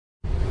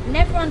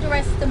Never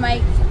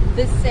underestimate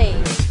the sea.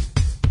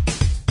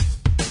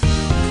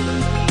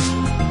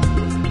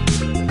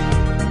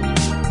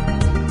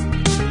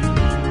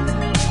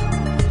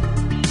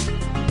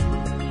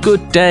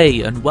 Good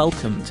day and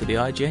welcome to the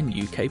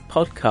IGN UK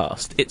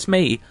podcast. It's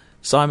me,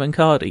 Simon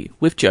Cardy,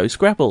 with Joe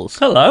Scrabbles.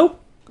 Hello.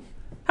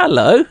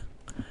 Hello.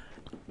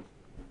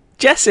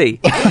 Jesse.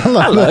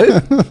 Hello.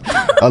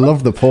 I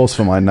love the pause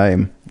for my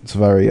name. It's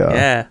very,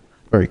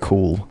 very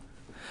cool.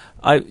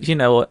 You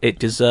know what? It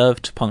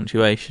deserved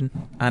punctuation,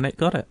 and it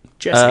got it.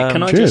 Jesse,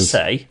 can I cheers. just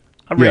say,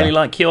 I really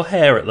like your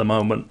hair at the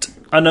moment.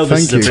 I know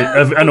this Thank is a you. bit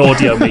of an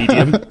audio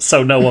medium,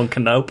 so no one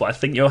can know, but I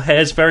think your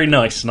hair's very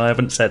nice, and I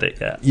haven't said it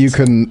yet. You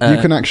can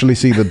actually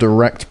see the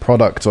direct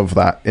product of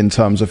that in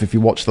terms of if you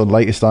watch the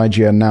latest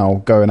IGN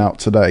Now going out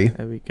today,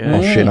 There we go.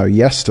 or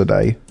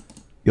yesterday,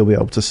 you'll be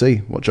able to see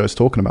what Joe's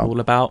talking about. All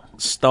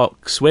about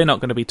stocks. We're not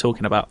going to be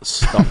talking about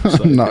stocks,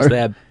 though, No. because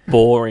they're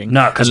boring.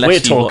 No, because unless we're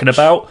you talking watch-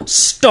 about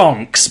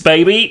stonks,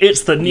 baby.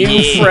 It's the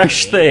new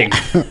fresh thing.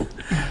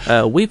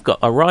 We've got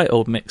a right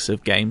old mix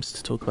of games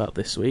to talk about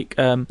this week.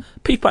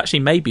 People actually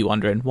may be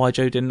wondering why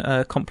Joe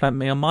didn't compliment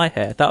me on my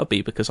hair. That would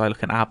be because I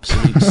look an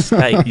absolute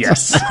state.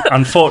 Yes.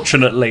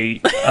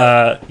 Unfortunately,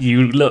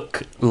 you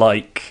look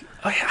like...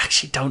 I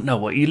actually don't know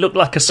what... You look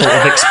like a sort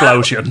of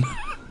explosion.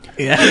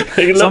 Yeah,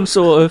 You look- some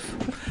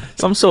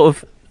sort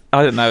of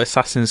I don't know,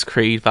 Assassin's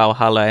Creed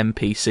Valhalla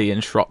NPC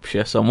in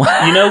Shropshire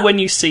somewhere. You know when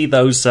you see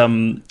those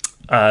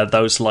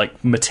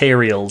like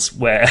materials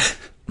where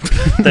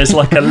there's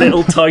like a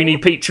little tiny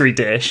petri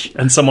dish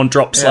and someone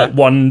drops like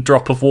one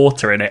drop of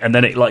water in it and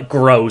then it like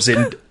grows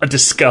in a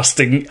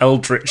disgusting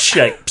eldritch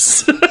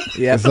shapes.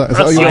 Yeah, Is that That's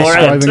what you're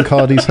your describing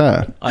Cardi's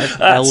hair? I have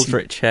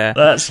eldritch hair.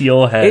 That's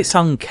your hair. It's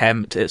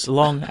unkempt. It's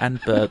long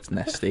and bird's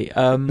nesty.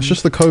 It's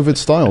just the COVID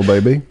style,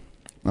 baby.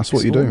 That's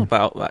what you It's all do.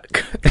 about that.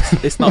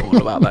 It's not all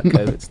about that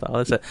COVID style,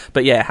 is it?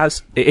 But yeah,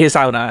 it is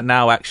out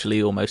now.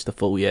 Actually, almost a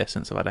full year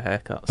since I've had a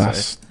haircut. So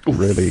That's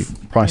really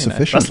price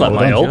efficient. That's like Well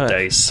my done. old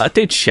days. I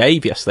did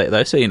shave yesterday,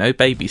 though, so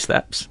baby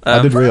steps.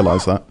 I did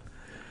realise that.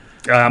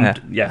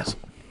 Yes.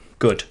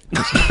 Good.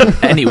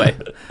 Anyway,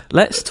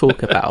 let's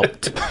talk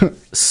about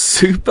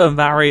Super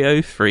Mario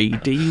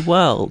 3D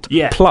World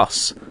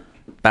plus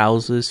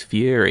Bowser's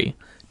Fury.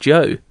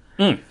 Joe,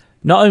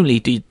 not only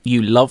did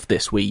you love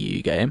this Wii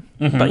U game,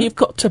 but you've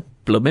got to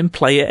bloomin'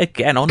 play it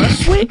again on a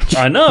Switch.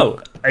 I know.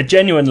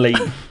 Genuinely,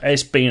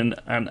 it's been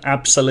an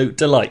absolute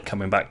delight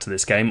coming back to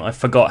this game. I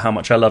forgot how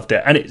much I loved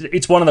it. And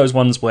it's one of those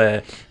ones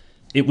where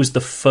it was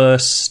the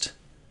first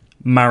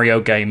Mario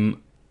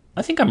game,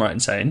 I think I'm right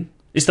in saying,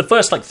 it's the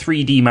first like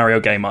 3D Mario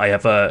game I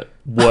ever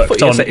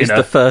worked on. It's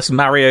the first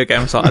Mario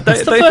game. So it's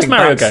It's the first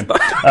Mario game.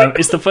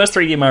 It's the first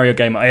 3D Mario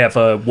game I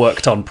ever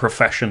worked on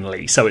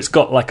professionally, so it's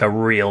got like a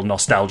real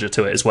nostalgia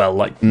to it as well.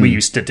 Like we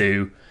used to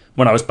do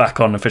when I was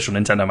back on Official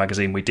Nintendo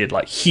Magazine, we did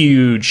like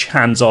huge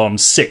hands-on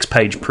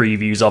 6-page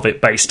previews of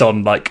it based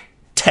on like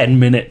 10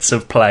 minutes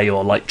of play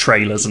or like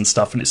trailers and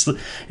stuff. And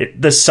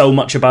there's so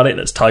much about it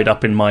that's tied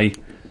up in my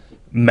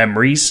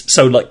memories.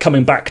 So like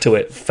coming back to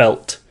it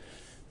felt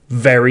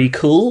very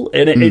cool,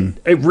 and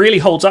it really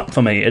holds up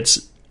for me.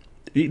 It's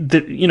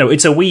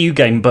it's a Wii U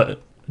game,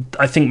 but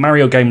I think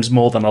Mario games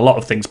more than a lot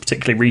of things,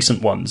 particularly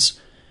recent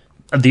ones,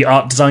 the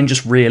art design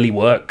just really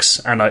works,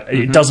 and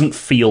it doesn't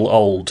feel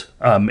old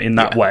in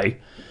that way.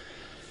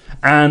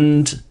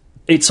 And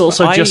it's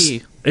also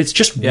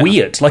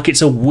weird. Like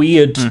it's a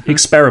weird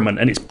experiment,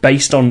 and it's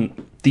based on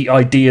the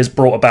ideas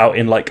brought about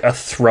in like a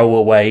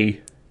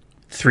throwaway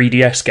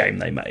 3DS game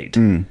they made.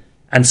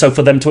 And so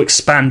for them to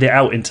expand it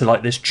out into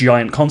like this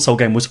giant console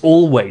game was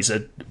always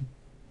a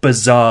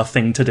bizarre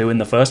thing to do in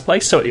the first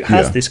place. So it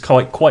has this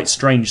quite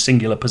strange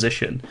singular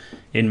position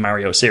in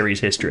Mario series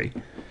history.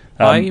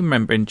 I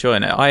remember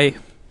enjoying it. I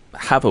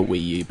have a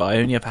Wii U, but I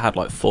only ever had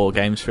like 4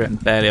 games for it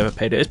and barely ever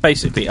played it. It's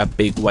basically a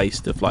big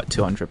waste of like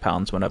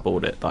 £200 when I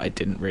bought it that I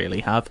didn't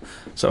really have.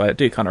 So I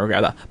do kind of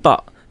regret that.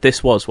 But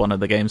this was one of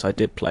the games I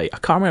did play. I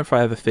can't remember if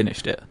I ever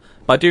finished it,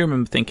 but I do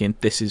remember thinking,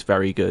 this is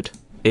very good.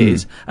 It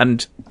is.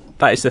 And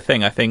that is the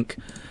thing. I think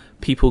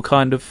people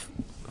kind of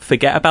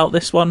forget about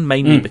this one,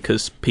 mainly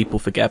because people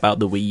forget about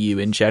the Wii U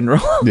in general.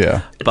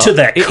 Yeah. But To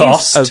their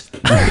cost.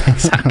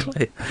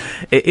 Exactly.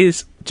 It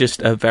is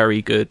just a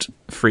very good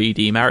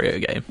 3D Mario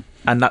game,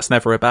 and that's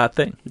never a bad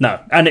thing. No,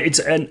 and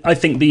I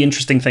think the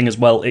interesting thing as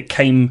well, it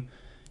came,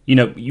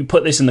 you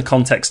put this in the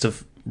context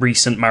of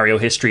recent Mario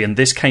history, and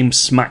this came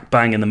smack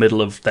bang in the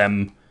middle of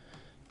them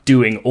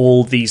doing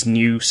all these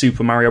new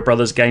Super Mario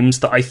Brothers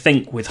games that I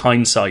think, with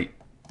hindsight,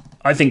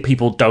 I think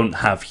people don't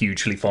have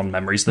hugely fond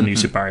memories of the new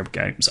Super Mario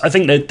games. I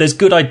think there's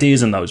good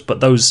ideas in those, but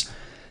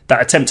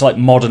that attempt to like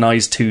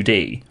modernize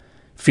 2D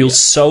feels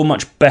so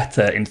much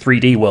better in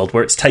 3D World,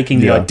 where it's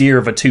taking the idea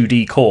of a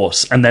 2D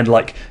course and then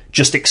like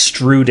just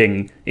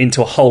extruding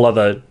into a whole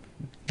other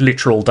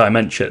literal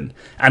dimension.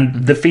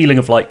 And the feeling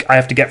of like, I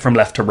have to get from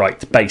left to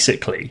right,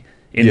 basically,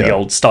 in the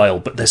old style,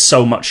 but there's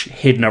so much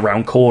hidden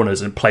around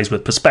corners and plays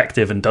with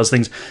perspective and does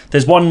things.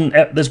 There's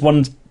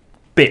one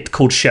bit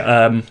called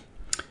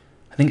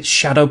I think it's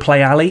Shadow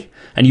Play Alley,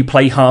 and you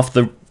play half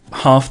the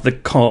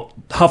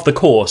half the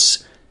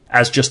course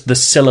as just the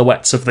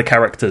silhouettes of the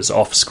characters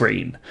off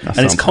screen, and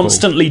it's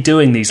constantly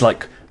doing these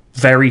like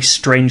very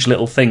strange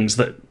little things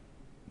that,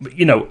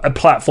 you know, a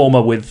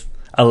platformer with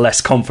a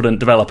less confident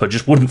developer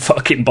just wouldn't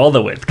fucking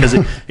bother with, because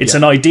it's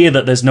an idea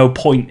that there's no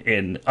point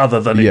in other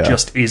than it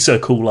just is a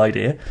cool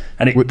idea.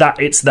 And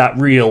it's that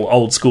real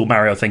old school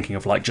Mario thinking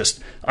of like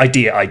just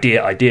idea.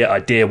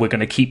 We're going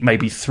to keep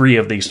maybe 3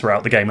 of these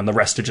throughout the game and the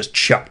rest are just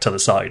chucked to the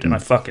side, and I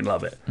fucking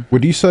love it.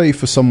 Would you say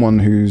for someone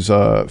whose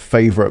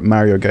favourite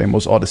Mario game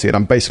was Odyssey, and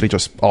I'm basically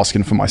just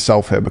asking for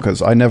myself here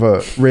because I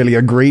never really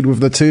agreed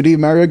with the 2D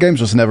Mario games,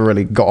 just never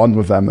really got on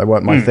with them, they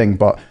weren't my thing,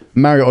 but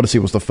Mario Odyssey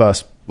was the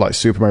first like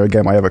Super Mario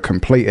game I ever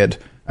completed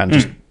and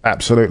just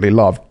absolutely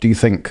loved. Do you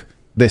think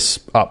this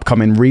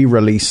upcoming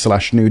re-release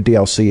 / new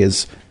DLC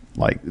is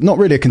like not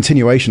really a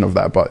continuation of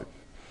that, but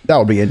that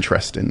would be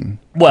interesting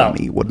for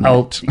me, wouldn't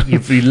it?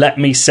 If you let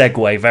me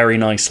segue very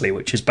nicely,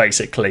 which is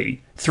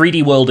basically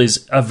 3D World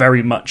is a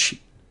very much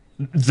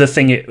the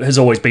thing it has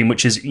always been,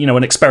 which is, you know,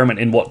 an experiment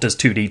in what does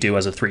 2D do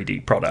as a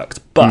 3D product.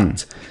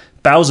 But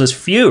Bowser's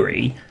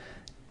Fury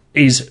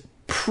is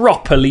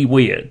properly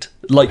weird.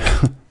 Like,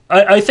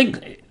 I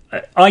think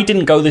I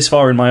didn't go this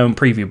far in my own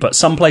preview, but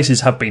some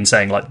places have been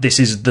saying like this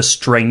is the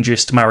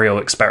strangest Mario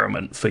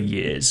experiment for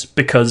years,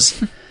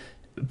 because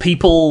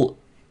people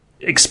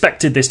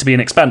expected this to be an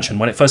expansion.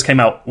 When it first came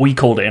out, we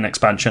called it an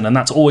expansion, and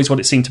that's always what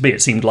it seemed to be.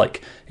 It seemed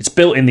like it's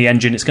built in the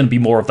engine, it's going to be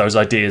more of those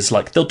ideas,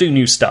 like they'll do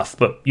new stuff,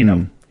 but you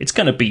know, it's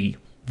going to be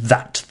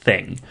that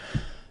thing.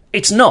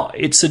 It's not.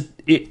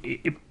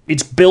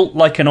 It's built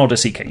like an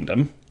Odyssey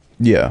Kingdom.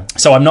 Yeah.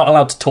 So I'm not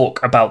allowed to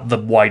talk about the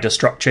wider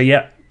structure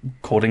yet,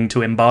 according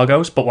to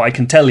embargoes, but what I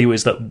can tell you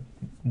is that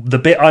the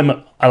bit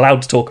I'm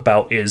allowed to talk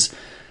about is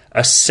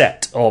a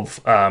set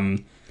of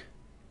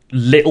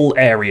little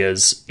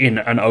areas in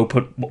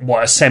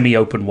a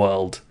semi-open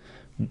world,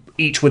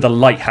 each with a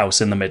lighthouse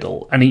in the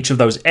middle, and each of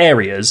those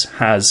areas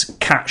has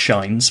cat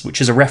shines,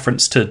 which is a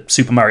reference to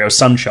Super Mario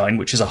Sunshine,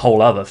 which is a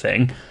whole other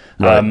thing.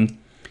 Right.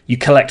 You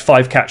collect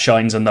 5 cat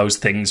shines, and those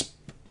things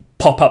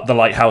pop up the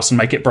lighthouse and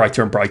make it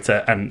brighter and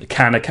brighter, and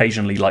can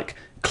occasionally like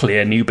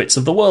clear new bits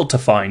of the world to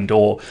find,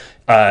 or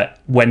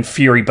when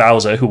Fury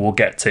Bowser, who we'll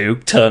get to,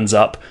 turns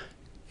up,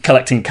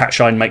 collecting cat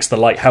shine makes the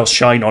lighthouse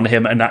shine on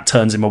him, and that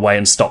turns him away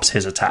and stops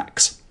his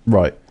attacks.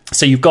 Right.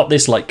 So you've got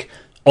this like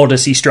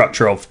Odyssey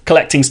structure of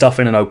collecting stuff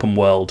in an open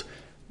world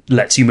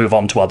lets you move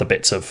on to other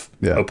bits of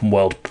open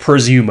world,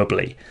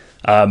 presumably.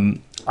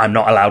 I'm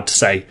not allowed to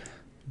say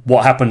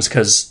what happens,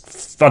 because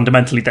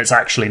fundamentally that's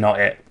actually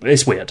not it.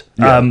 It's weird.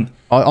 Yeah.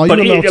 Are you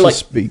allowed to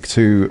speak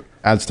to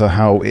as to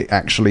how it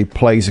actually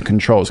plays and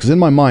controls? Because in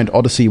my mind,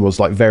 Odyssey was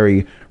like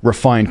very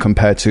refined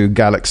compared to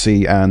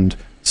Galaxy and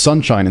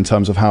Sunshine in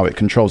terms of how it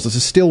controls. Does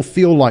it still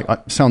feel like,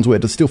 sounds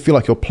weird, does it still feel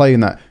like you're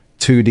playing that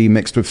 2D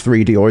mixed with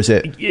 3D, or is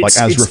it like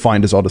as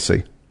refined as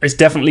Odyssey? It's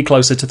definitely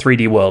closer to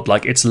 3D World.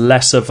 Like, it's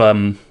less of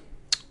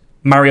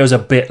Mario's a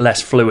bit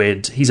less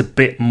fluid. He's a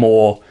bit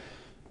more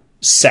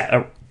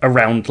set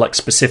around like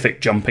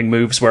specific jumping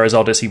moves, whereas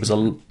Odyssey was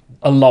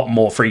a lot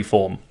more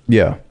freeform.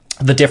 Yeah.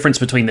 The difference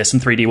between this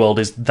and 3D World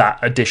is that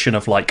addition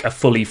of like a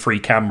fully free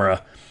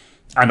camera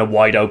and a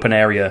wide open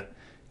area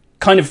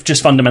kind of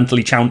just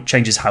fundamentally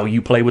changes how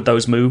you play with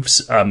those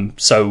moves.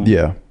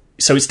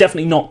 So it's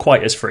definitely not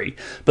quite as free.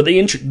 But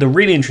the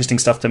really interesting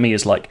stuff to me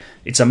is like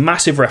it's a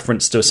massive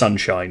reference to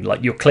Sunshine.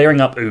 Like, you're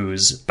clearing up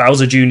ooze.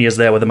 Bowser Jr. is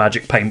there with a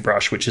magic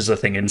paintbrush, which is a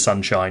thing in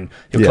Sunshine.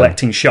 You're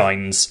collecting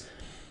shines.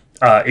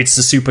 It's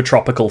the super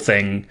tropical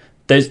thing.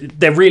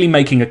 They're really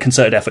making a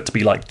concerted effort to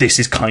be like, this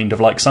is kind of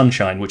like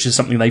Sunshine, which is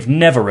something they've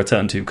never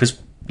returned to, because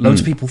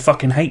loads of people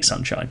fucking hate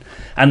Sunshine.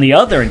 And the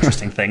other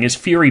interesting thing is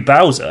Fury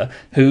Bowser,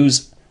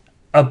 who's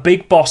a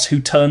big boss who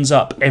turns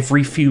up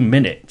every few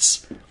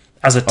minutes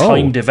as a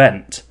timed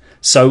event.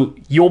 So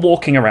you're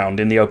walking around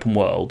in the open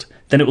world,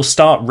 then it will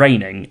start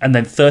raining, and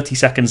then 30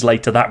 seconds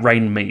later that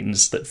rain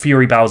means that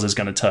Fury Bowser's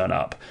going to turn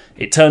up.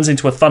 It turns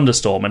into a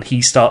thunderstorm, and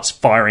he starts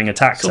firing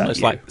attacks at you.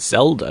 It's like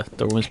Zelda.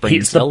 They're almost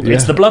bringing Zelda.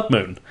 It's the Blood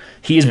Moon.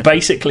 He is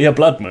basically a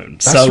Blood Moon.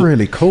 That's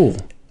really cool.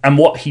 And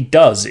what he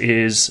does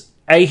is,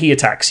 he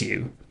attacks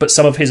you, but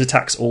some of his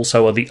attacks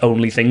also are the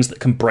only things that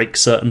can break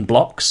certain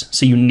blocks,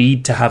 so you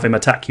need to have him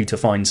attack you to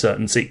find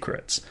certain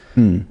secrets.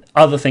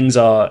 Other things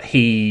are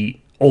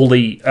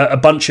a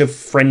bunch of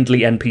friendly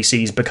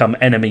NPCs become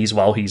enemies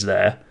while he's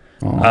there.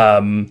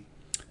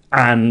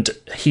 And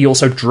he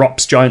also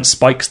drops giant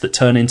spikes that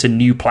turn into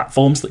new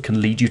platforms that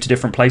can lead you to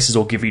different places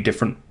or give you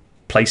different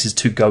places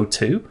to go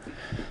to.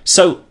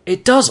 So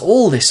it does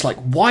all this like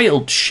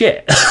wild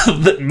shit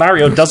that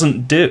Mario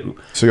doesn't do.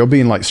 So you're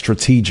being like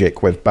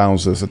strategic with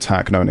Bowser's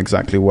attack, knowing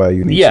exactly where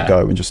you need to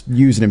go and just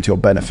using him to your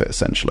benefit,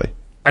 essentially.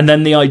 And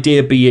then the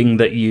idea being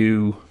that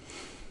you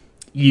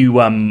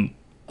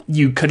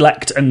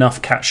collect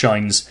enough cat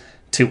shines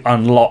to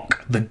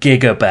unlock the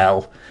Giga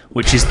Bell,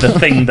 which is the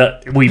thing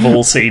that we've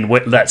all seen.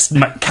 That's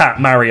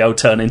Cat Mario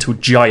turn into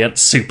giant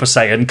Super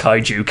Saiyan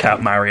Kaiju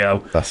Cat Mario.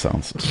 That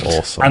sounds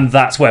awesome. And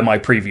that's where my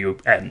preview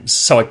ends.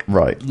 So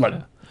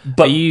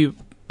but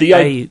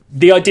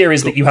the idea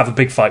is that you have a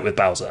big fight with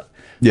Bowser.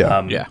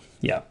 Yeah.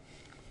 Yeah.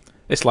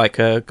 It's like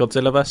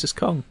Godzilla vs.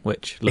 Kong,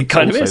 which looks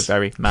kind of also is.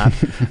 very mad.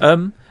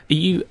 Are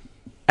you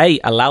A,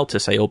 allowed to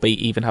say, or B,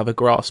 even have a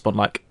grasp on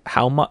like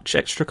how much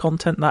extra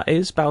content that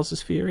is,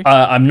 Bowser's Fury?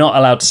 I'm not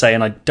allowed to say,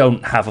 and I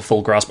don't have a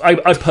full grasp. I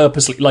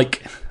purposely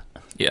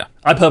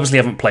I purposely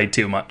haven't played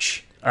too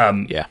much.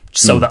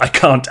 So that I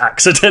can't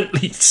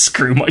accidentally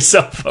screw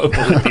myself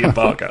over with the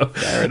embargo.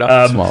 Fair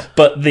enough. Smart.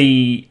 But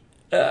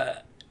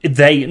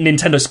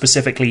Nintendo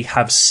specifically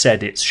have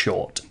said it's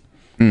short.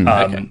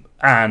 Okay.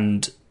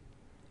 And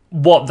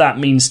what that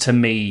means to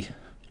me,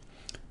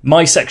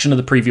 my section of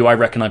the preview, I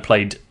reckon I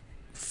played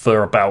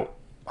for about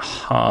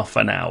half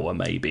an hour,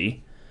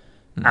 maybe.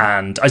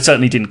 And I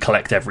certainly didn't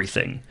collect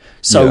everything.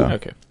 So Yeah.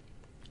 Okay.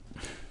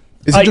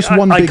 Is it just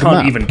one I big can't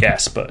map? even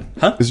guess, but...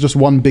 Huh? Is it just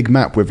one big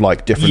map with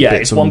like different Yeah,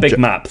 bits it's of one big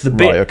map. The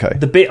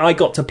bit I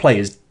got to play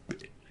is...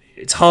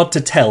 It's hard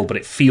to tell, but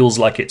it feels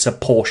like it's a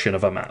portion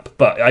of a map.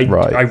 But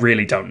I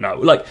really don't know.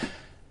 Like,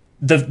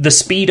 the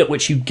speed at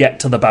which you get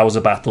to the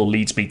Bowser battle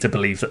leads me to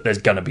believe that there's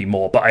going to be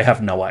more, but I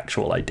have no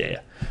actual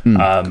idea.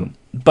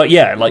 But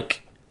yeah,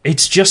 like...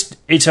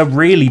 It's a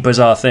really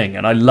bizarre thing,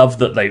 and I love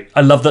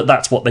that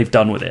that's what they've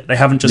done with it. They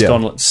haven't just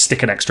gone, let's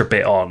stick an extra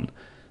bit on.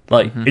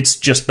 Like, it's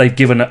just they've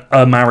given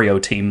a Mario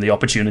team the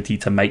opportunity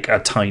to make a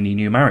tiny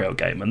new Mario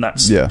game, and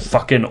that's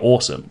fucking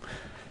awesome.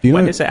 Do you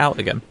When know, is it out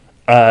again?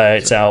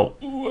 It's out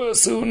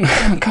soon.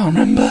 I can't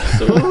remember.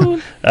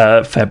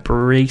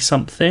 February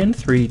something.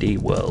 3D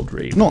World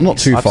Release. not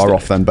too I've far still-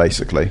 off then,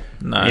 basically.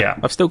 No. Yeah.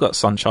 I've still got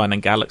Sunshine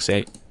and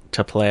Galaxy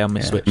to play on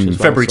my Switch as well.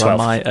 February so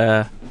I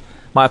 12th.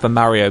 might have a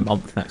Mario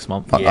month next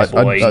month. Yeah,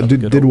 boy. I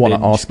did Good want to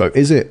binge. ask though,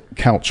 is it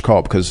couch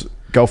co-op? Because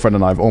girlfriend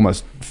and I have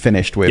almost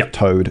finished with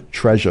Toad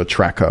Treasure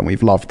Tracker, and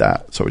we've loved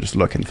that. So we're just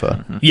looking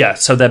for. Yeah,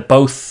 so they're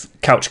both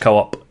couch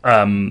co-op.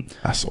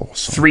 That's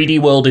awesome. 3D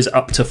World is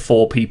up to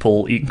 4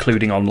 people,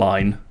 including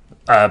online.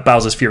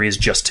 Bowser's Fury is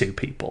just 2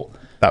 people.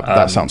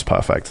 That sounds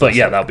perfect. But That's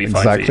yeah, that'll be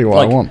fine. exactly for you.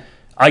 what I want.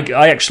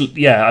 I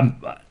actually,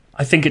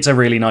 I think it's a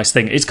really nice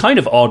thing. It's kind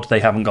of odd they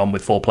haven't gone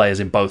with 4 players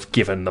in both,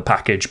 given the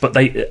package. But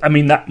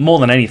that more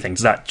than anything,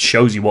 that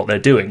shows you what they're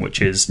doing,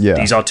 which is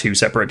these are 2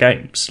 separate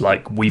games.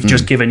 Like, we've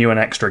just given you an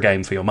extra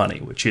game for your money,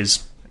 which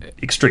is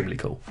extremely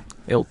cool.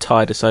 It'll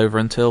tide us over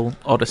until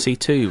Odyssey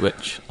 2,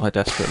 which I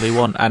desperately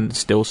want, and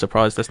still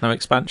surprised there's no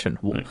expansion.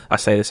 I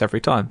say this every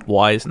time.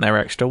 Why isn't there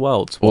extra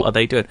worlds? What are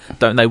they doing?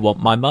 Don't they want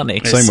my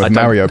money? Same I with don't-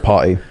 Mario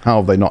Party. How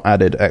have they not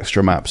added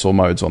extra maps or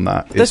modes on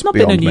that? There's It's not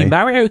been a beyond new me.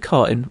 Mario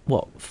Kart in,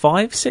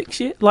 5-6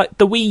 years? Like,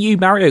 the Wii U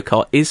Mario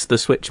Kart is the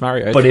Switch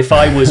Mario But Kart. if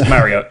I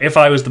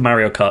was the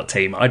Mario Kart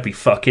team, I'd be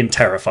fucking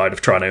terrified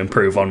of trying to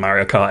improve on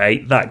Mario Kart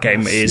 8. That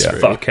game is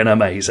fucking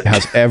amazing. It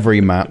has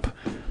every map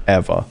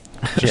ever.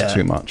 Just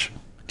too much.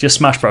 Just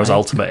Smash Bros.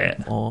 Ultimate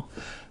it. Or,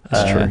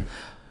 It's true.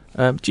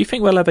 do you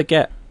think we'll ever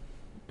get...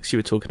 Because you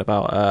were talking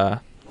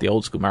about the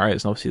old school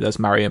Marios, and obviously there's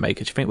Mario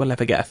Maker. Do you think we'll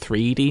ever get a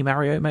 3D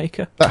Mario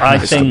Maker? That I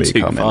has to think be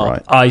too coming, far.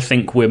 right? I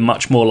think we're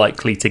much more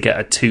likely to get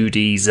a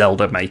 2D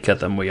Zelda Maker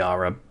than we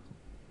are a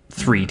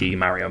 3D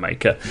Mario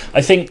Maker.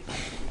 I think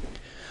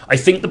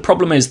the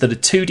problem is that a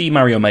 2D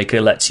Mario Maker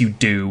lets you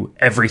do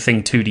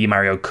everything 2D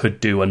Mario could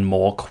do and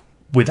more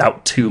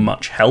without too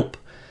much help.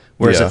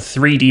 Whereas Yeah. a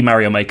 3D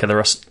Mario Maker,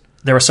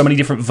 there are so many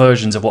different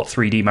versions of what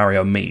 3D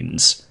Mario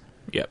means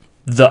Yep.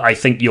 that I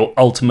think you're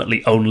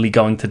ultimately only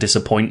going to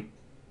disappoint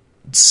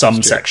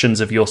some sections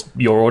of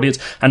your audience.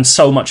 And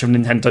so much of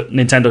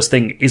Nintendo's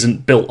thing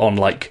isn't built on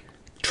like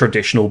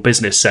traditional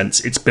business sense.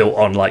 It's built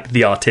on like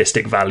the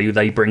artistic value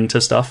they bring to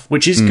stuff,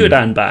 which is good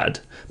and bad.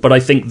 But I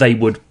think they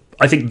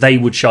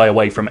would shy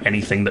away from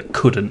anything that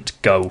couldn't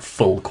go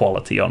full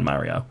quality on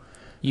Mario.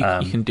 You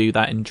can do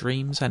that in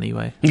Dreams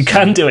anyway. You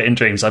can do it in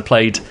Dreams. I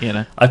played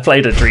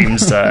a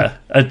Dreams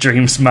a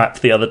Dreams map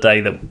the other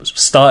day that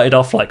started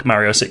off like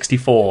Mario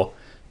 64,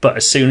 but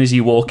as soon as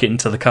you walk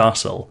into the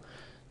castle,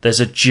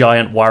 there's a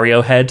giant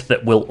Wario head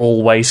that will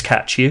always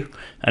catch you,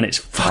 and it's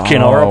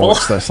fucking horrible.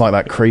 It's like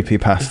that creepy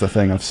pasta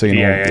thing I've seen.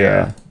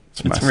 Yeah.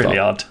 It's It's messed really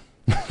up.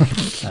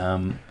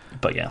 odd.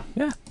 But yeah.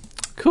 Yeah.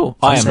 Cool.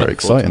 I am very looking forward to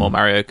exciting. more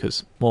Mario,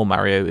 because more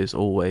Mario is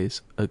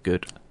always a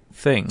good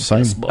thing.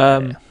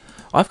 Same.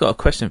 I've got a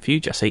question for you,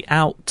 Jesse.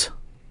 Out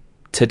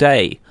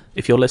today,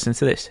 if you're listening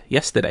to this,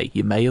 yesterday,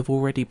 you may have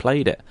already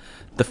played it.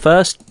 The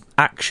first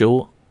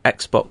actual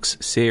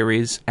Xbox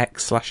Series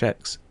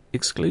X/X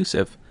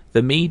exclusive,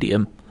 The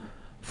Medium,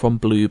 from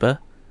Bloober,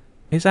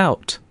 is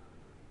out.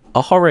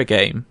 A horror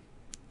game.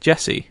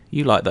 Jesse,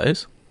 you like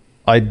those?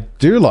 I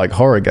do like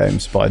horror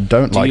games, but I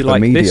don't Do like you the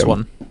like medium. this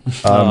one?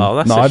 That's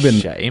no, a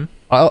shame.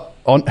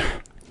 I'm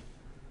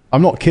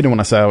not kidding when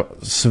I say I'm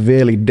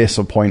severely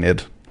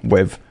disappointed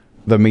with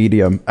the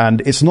medium,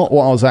 and it's not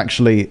what I was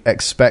actually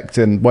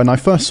expecting when I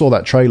first saw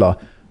that trailer.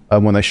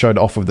 When they showed it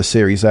off of the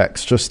Series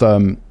X, just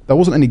there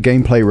wasn't any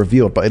gameplay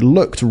revealed, but it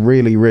looked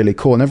really, really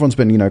cool, and everyone's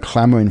been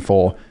clamoring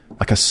for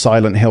like a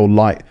Silent Hill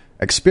light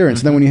experience.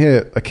 And then when you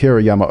hear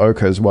Akira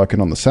Yamaoka is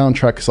working on the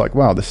soundtrack, it's like,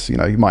 wow, this you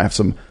might have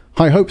some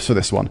high hopes for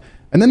this one.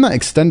 And then that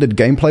extended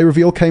gameplay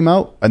reveal came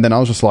out, and then I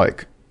was just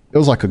like, it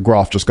was like a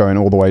graph just going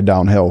all the way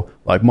downhill.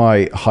 Like,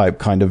 my hype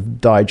kind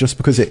of died just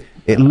because it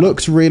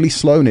looked really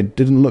slow and it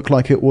didn't look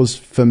like it was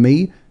for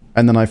me.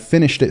 And then I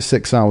finished it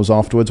 6 hours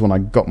afterwards when I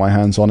got my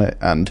hands on it,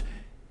 and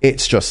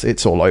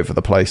it's all over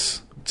the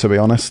place, to be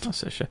honest.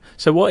 That's a shame.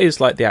 So what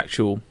is like the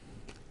actual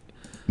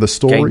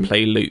story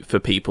gameplay loop for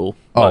people?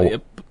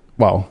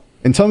 Well,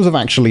 in terms of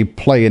actually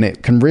playing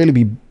it, can really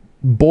be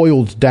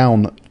boiled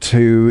down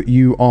to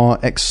you are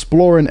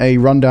exploring a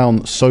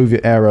rundown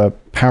Soviet-era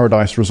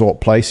paradise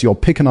resort place. You're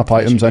picking up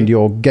items and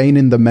you're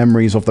gaining the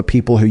memories of the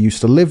people who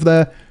used to live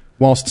there,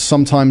 whilst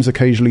sometimes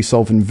occasionally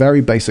solving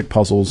very basic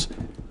puzzles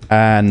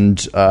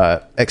and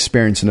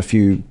experiencing a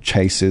few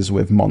chases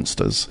with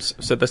monsters.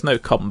 So there's no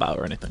combat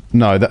or anything?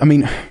 No, I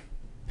mean,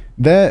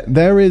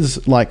 there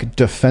is like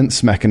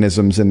defense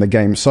mechanisms in the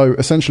game. So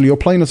essentially you're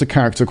playing as a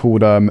character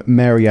called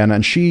Marianne,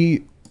 and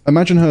she,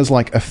 imagine her as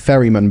like a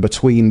ferryman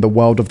between the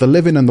world of the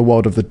living and the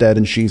world of the dead,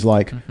 and she's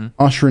like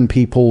ushering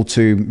people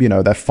to, you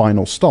know, their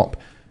final stop,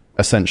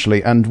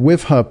 essentially. And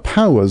with her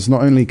powers,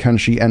 not only can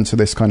she enter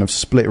this kind of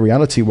split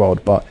reality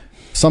world, but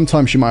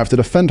sometimes she might have to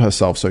defend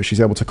herself, so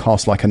she's able to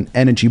cast like an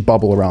energy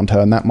bubble around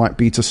her, and that might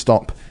be to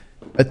stop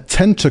a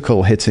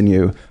tentacle hitting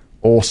you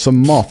or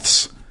some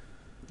moths.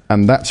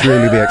 And that's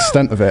really the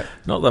extent of it.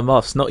 Not the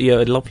moths, not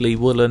your lovely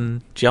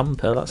woolen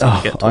jumper. That's how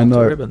you get torn to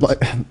ribbons.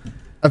 Like,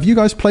 have you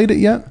guys played it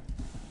yet?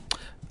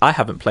 I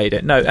haven't played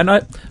it, no. And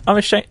I'm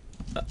ashamed.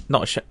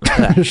 Not ashamed.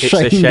 It's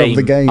Ashamed a shame. of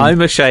the game.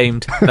 I'm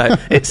ashamed. No,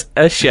 it's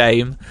a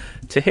shame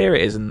to hear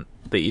it isn't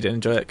that you didn't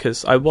enjoy it,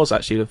 because I was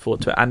actually looking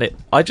forward to it. And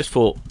I just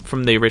thought,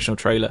 from the original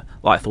trailer,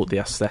 I thought the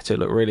aesthetic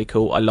looked really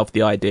cool. I love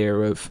the idea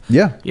of,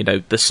 you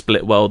know, the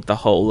split world, the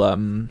whole,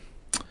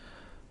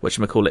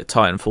 whatchamacallit,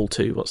 Titanfall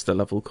 2, what's the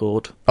level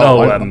called? I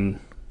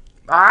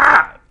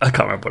can't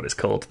remember what it's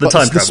called. The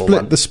time travel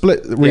one. The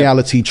split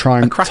reality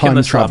time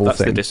travel that's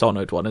thing. the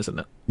Dishonored one, isn't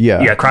it?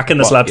 Yeah, Crack in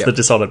the Slab's the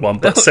Dishonored one,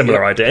 but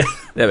similar idea.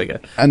 There we go.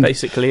 And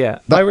basically, I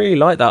really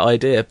like that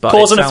idea, but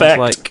cause it and sounds effect.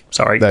 like...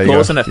 Sorry.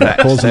 Cause and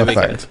effect. Cause and There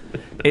we effect. go.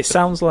 It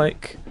sounds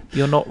like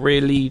you're not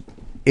really...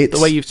 the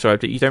way you've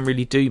described it, you don't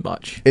really do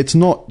much. It's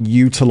not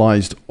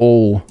utilised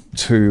all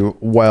too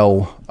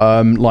well.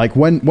 Like,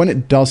 when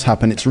it does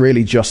happen, it's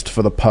really just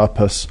for the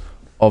purpose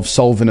of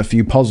solving a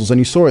few puzzles. And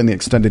you saw it in the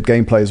extended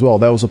gameplay as well.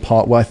 There was a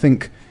part where I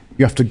think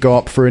you have to go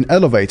up through an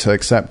elevator,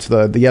 except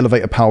the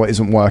elevator power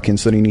isn't working,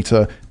 so you need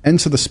to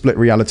enter the split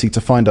reality to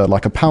find a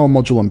power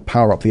module and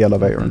power up the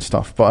elevator and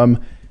stuff.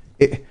 But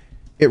it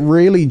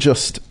really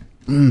just...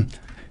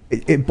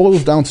 It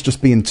boils down to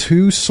just being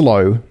too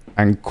slow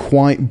and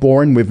quite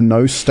boring with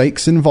no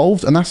stakes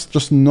involved, and that's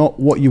just not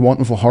what you want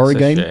with a horror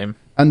game. Shame.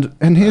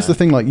 And here's the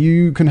thing, like,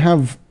 you can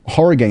have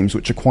horror games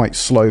which are quite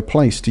slow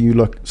paced. You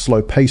look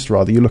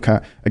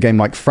at a game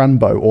like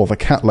Franbo or The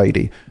Cat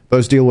Lady.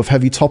 Those deal with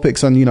heavy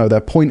topics and, you know,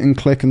 they're point and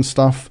click and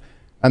stuff.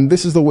 And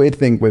this is the weird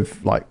thing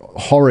with like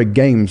horror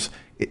games.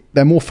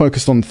 They're more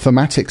focused on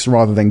thematics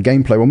rather than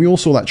gameplay. When we all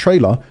saw that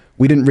trailer,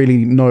 we didn't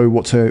really know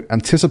what to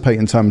anticipate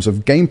in terms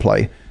of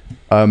gameplay.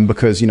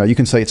 Because, you know, you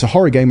can say it's a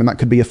horror game and that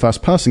could be a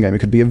first-person game. It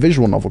could be a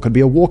visual novel. It could be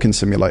a walking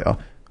simulator.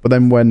 But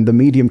then when The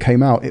Medium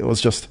came out, it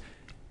was just...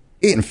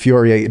 It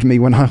infuriated me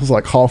when I was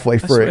like halfway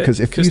through it.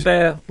 Because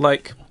they're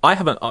like... I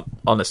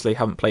honestly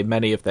haven't played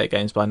many of their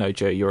games, but I know,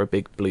 Joe, you're a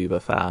big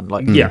Bloober fan.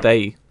 Like,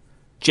 they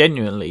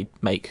genuinely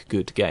make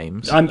good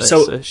games. It's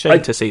a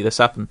shame to see this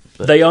happen.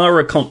 But. They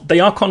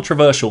are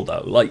controversial,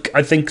 though. Like,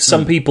 I think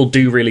some people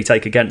do really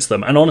take against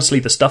them. And honestly,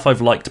 the stuff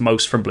I've liked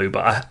most from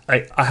Bloober,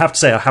 I have to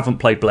say I haven't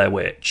played Blair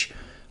Witch.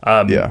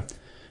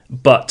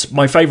 But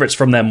my favourites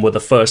from them were the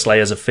first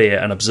Layers of Fear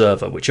and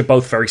Observer, which are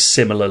both very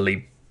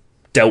similarly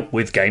dealt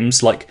with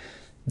games. Like,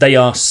 they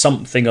are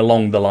something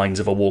along the lines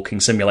of a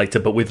walking simulator,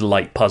 but with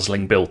light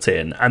puzzling built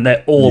in. And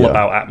they're all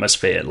about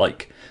atmosphere.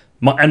 Like...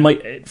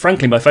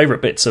 frankly, my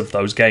favourite bits of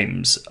those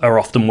games are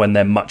often when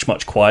they're much,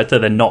 much quieter.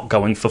 They're not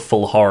going for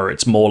full horror.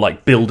 It's more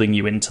like building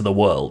you into the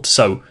world.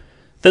 So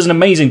there's an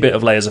amazing bit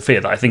of Layers of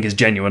Fear that I think is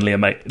genuinely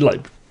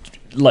like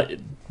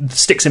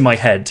sticks in my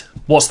head.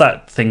 What's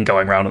that thing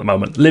going around at the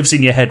moment? Lives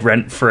in your head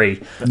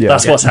rent-free.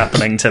 That's what's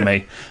happening to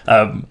me.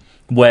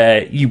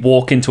 Where you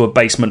walk into a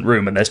basement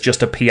room and there's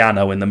just a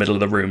piano in the middle of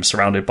the room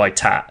surrounded by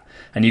tat.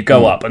 And you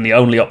go up and the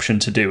only option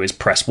to do is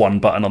press one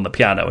button on the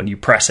piano and you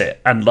press it.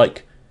 And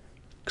like...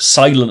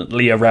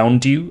 silently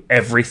around you,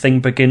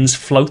 everything begins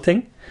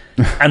floating,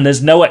 and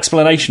there's no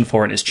explanation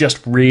for it. It's just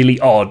really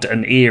odd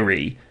and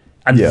eerie,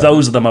 and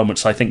those are the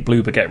moments I think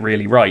Bloober get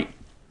really right.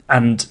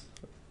 And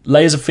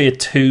Layers of Fear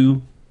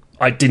 2,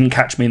 I didn't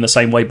catch me in the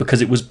same way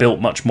because it was built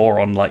much more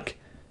on like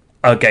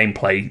a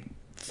gameplay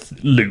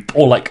loop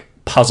or like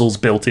puzzles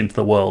built into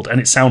the world,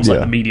 and it sounds like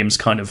the Medium's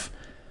kind of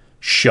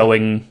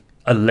showing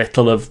a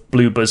little of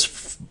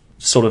Bloober's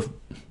sort of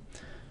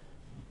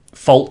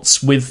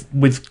faults with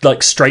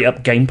like straight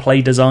up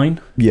gameplay design.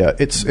 Yeah,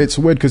 it's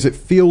weird because it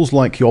feels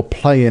like you're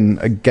playing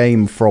a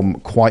game from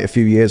quite a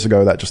few years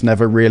ago that just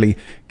never really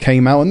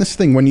came out. And this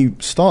thing, when you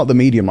start The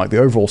Medium, like the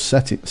overall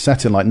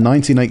setting like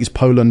 1980s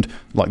Poland,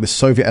 like the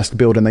Soviet-esque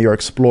building that you're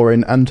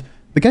exploring, and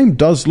the game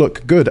does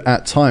look good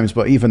at times,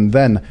 but even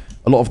then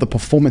a lot of the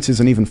performances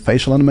and even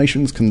facial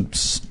animations can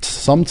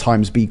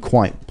sometimes be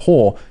quite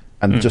poor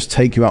and just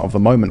take you out of the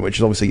moment, which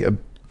is obviously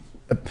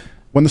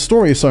when the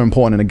story is so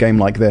important in a game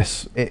like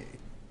this,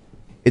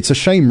 it's a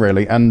shame,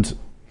 really. And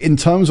in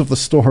terms of the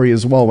story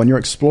as well, when you're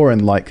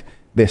exploring like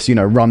this,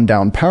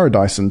 rundown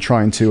paradise and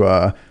trying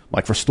to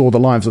like restore the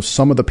lives of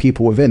some of the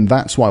people within,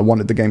 that's what I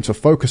wanted the game to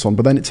focus on.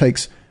 But then it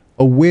takes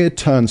a weird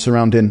turn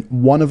surrounding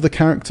one of the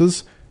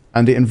characters,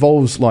 and it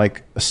involves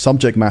like a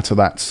subject matter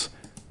that's,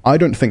 I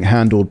don't think,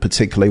 handled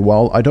particularly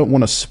well. I don't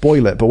want to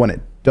spoil it, but when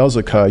it does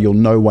occur, you'll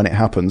know when it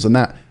happens, and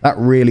that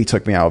really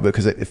took me out of it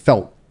because it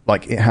felt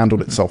like it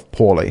handled itself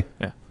poorly.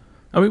 Yeah.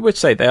 And we would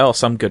say there are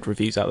some good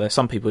reviews out there.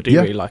 Some people do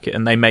really like it,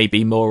 and they may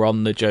be more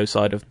on the Joe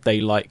side of they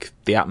like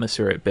the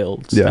atmosphere it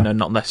builds, and are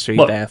not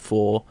necessarily there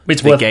for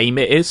the game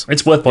it is.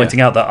 It's worth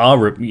pointing out that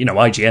our,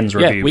 IGN's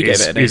review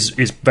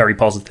is very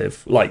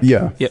positive. Like,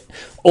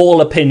 all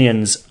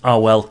opinions are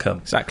welcome.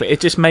 Exactly. It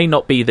just may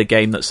not be the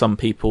game that some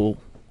people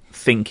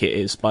think it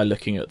is by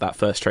looking at that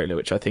first trailer,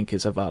 which I think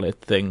is a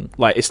valid thing.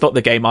 Like, it's not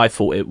the game I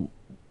thought it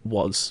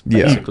was,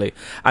 basically.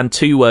 And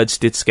 2 words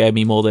did scare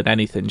me more than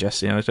anything,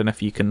 Jesse. I don't know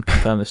if you can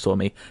confirm this for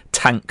me.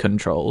 Tank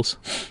controls.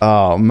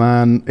 Oh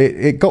man,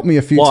 it got me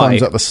a few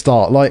times at the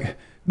start. Like,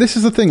 this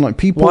is the thing, like,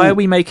 people, why are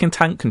we making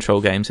tank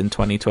control games in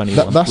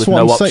 2021 that's with what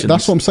no I'm options?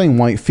 that's what I'm saying,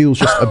 why it feels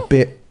just a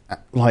bit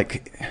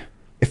like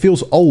it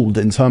feels old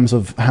in terms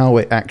of how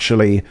it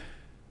actually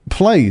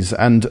plays,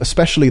 and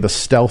especially the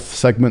stealth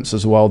segments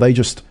as well. They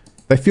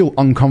feel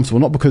uncomfortable,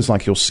 not because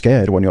like you're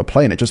scared when you're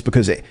playing it, just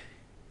because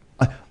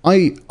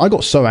I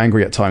got so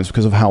angry at times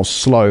because of how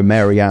slow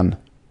Marianne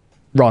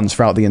runs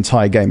throughout the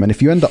entire game, and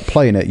if you end up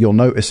playing it, you'll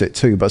notice it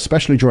too. But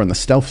especially during the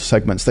stealth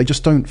segments, they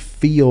just don't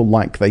feel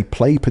like they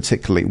play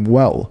particularly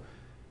well,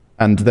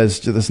 and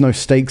there's no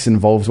stakes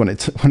involved when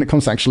it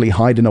comes to actually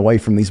hiding away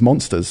from these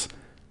monsters.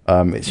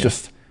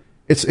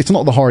 It's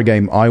not the horror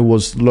game I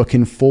was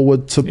looking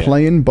forward to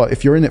playing, but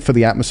if you're in it for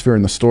the atmosphere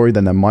and the story,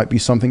 then there might be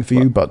something for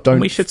you, but don't...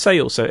 And we should say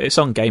also, it's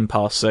on Game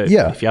Pass, so if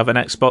you have an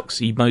Xbox,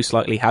 you most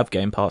likely have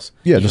Game Pass.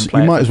 Yeah,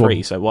 you might as well...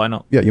 free, so why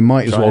not? Yeah, you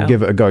might as well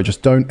give it a go.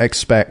 Just don't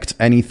expect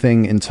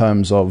anything in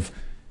terms of...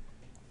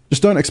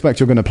 Just don't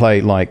expect you're going to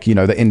play, like, the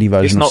indie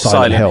version of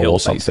Silent Hill or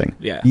something.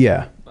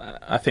 Yeah.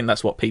 I think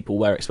that's what people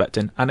were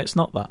expecting, and it's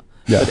not that.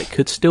 Yeah. But it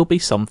could still be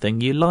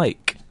something you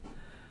like.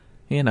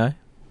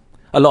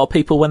 A lot of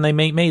people, when they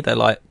meet me, they're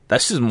like,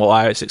 this isn't what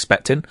I was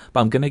expecting,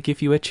 but I'm going to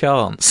give you a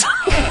chance.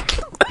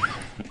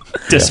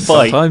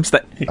 Despite...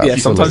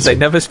 Sometimes they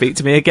never speak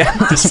to me again.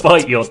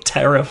 Despite your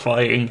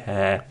terrifying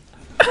hair.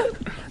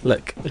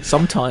 Look,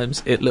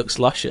 sometimes it looks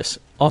luscious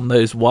on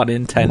those 1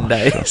 in 10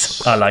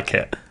 days. I like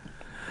it.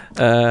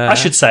 I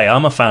should say,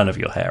 I'm a fan of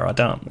your hair.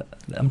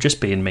 I'm just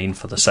being mean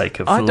for the sake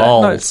of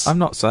lols. I'm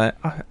not saying...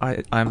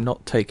 I'm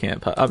not taking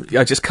it, but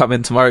I just come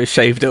in tomorrow,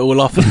 shaved it all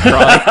off and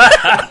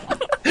dry.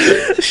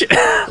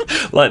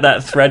 Like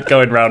that thread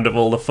going round of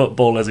all the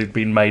footballers who've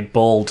been made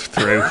bald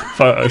through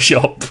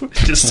Photoshop.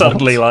 Just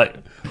suddenly like,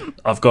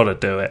 I've got to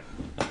do it.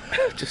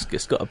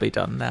 It's got to be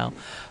done now.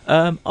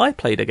 I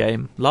played a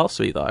game last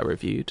week that I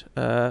reviewed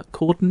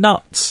called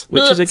Nuts,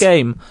 which is a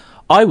game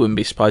I wouldn't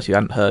be surprised you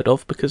hadn't heard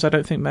of, because I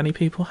don't think many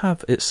people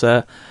have. It's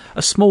a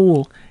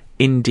small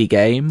indie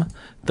game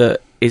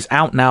that is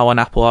out now on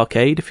Apple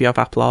Arcade, if you have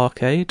Apple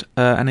Arcade,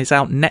 and is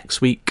out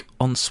next week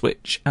on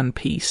Switch and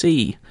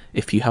PC,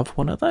 if you have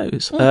one of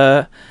those.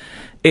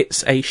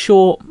 It's a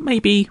short,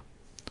 maybe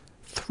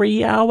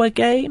 3-hour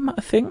game,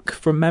 I think,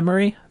 from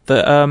memory,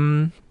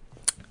 that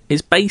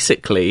is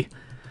basically,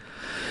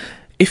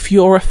 if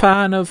you're a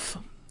fan of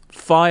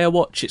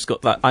Firewatch, it's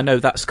got that, I know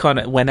that's kind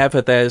of,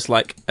 whenever there's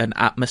like an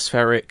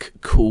atmospheric,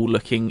 cool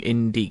looking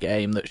indie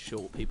game that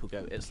short people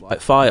go, it's like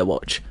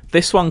Firewatch.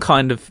 This one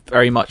kind of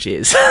very much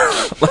is.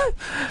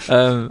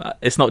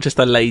 It's not just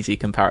a lazy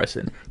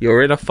comparison.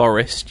 You're in a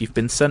forest, you've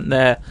been sent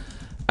there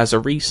as a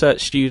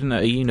research student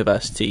at a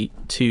university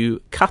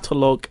to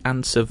catalogue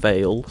and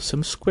surveil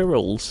some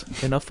squirrels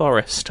in a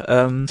forest. See,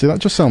 that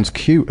just sounds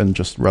cute and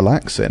just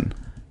relaxing.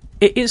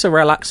 It is a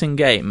relaxing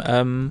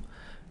game.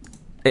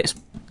 It's,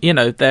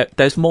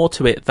 there's more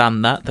to it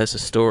than that. There's a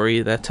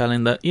story they're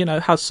telling that,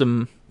 has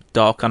some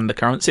dark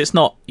undercurrents. It's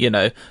not,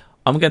 I'm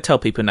going to tell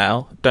people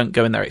now, don't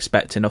go in there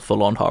expecting a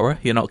full-on horror.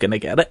 You're not going to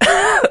get it.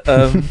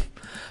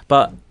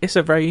 But it's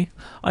I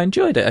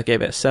enjoyed it. I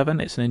gave it a 7.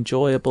 It's an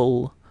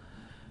enjoyable,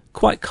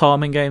 quite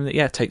calming game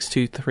that, takes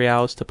 2-3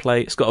 hours to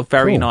play. It's got a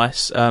very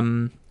nice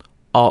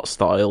art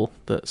style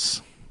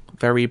that's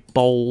very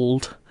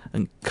bold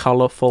and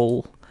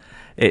colourful.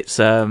 It's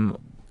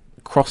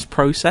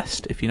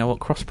cross-processed, if you know what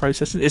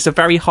cross-processing is. It's a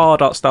very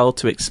hard art style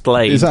to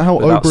explain. Is that how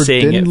without Obra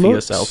seeing Dinn it for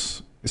looks?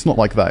 yourself. It's not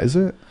like that, is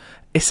it?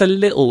 It's a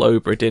little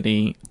Obra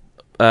Dinn-y.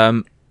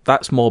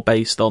 That's more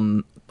based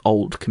on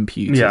old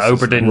computers. Yeah,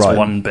 Obra Dinn's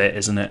 1-bit,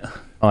 isn't it?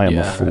 I am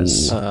a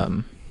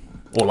fool.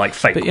 Or like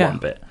fake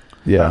 1-bit.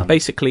 Yeah.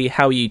 Basically,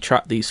 how you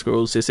track these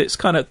squirrels is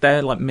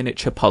they're like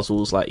miniature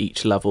puzzles. Like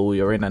each level,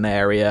 you're in an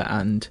area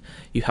and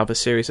you have a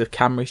series of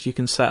cameras you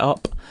can set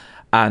up,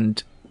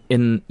 and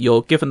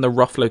you're given the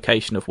rough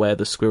location of where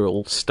the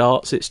squirrel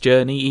starts its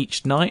journey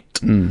each night,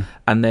 and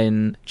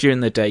then during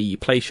the day you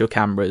place your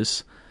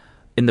cameras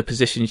in the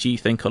positions you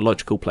think are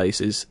logical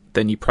places.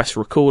 Then you press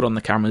record on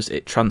the cameras,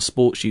 it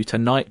transports you to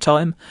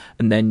nighttime,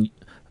 and then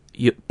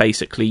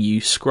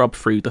you scrub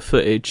through the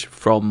footage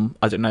from,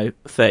 I don't know,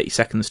 30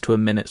 seconds to a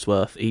minute's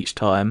worth each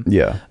time.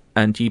 Yeah.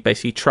 And you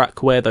basically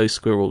track where those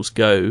squirrels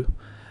go,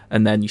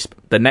 and then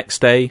the next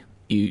day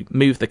you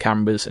move the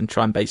cameras and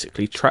try and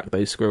basically track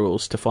those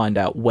squirrels to find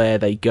out where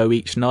they go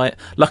each night.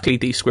 Luckily,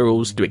 these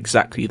squirrels do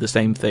exactly the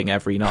same thing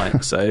every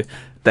night, so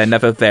they're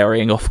never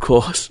varying off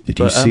course. Did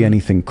you see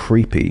anything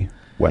creepy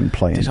when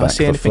playing back the footage?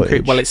 Did I see anything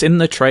creepy? Well, it's in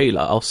the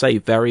trailer. I'll say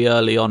very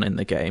early on in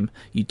the game,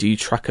 you do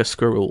track a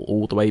squirrel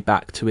all the way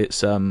back to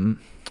its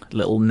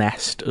little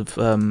nest of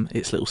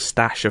its little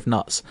stash of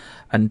nuts,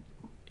 and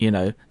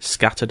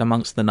scattered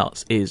amongst the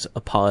nuts is a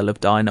pile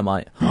of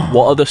dynamite.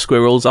 What are the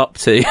squirrels up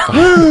to?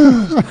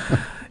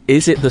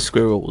 Is it the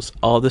squirrels?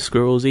 Are the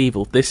squirrels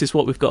evil? This is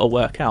what we've got to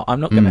work out. I'm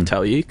not going to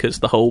tell you, because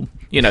the whole,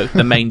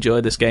 the main joy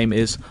of this game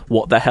is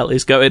what the hell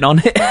is going on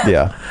here.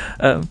 Yeah.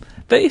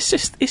 But it's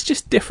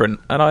just different,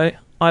 and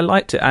I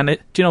liked it. And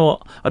do you know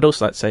what? I'd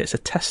also like to say it's a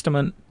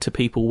testament to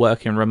people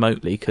working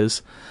remotely,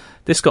 because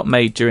this got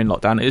made during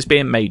lockdown. It was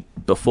being made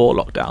before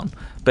lockdown,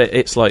 but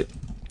it's like,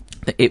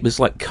 it was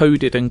like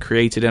coded and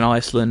created in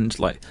Iceland,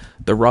 like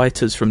the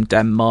writers from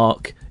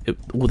Denmark,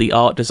 all the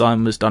art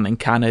design was done in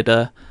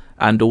Canada,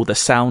 and all the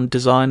sound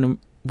design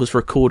was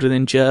recorded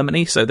in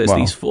Germany. So there's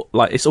these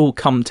it's all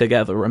come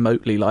together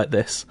remotely like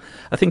this.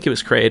 I think it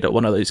was created at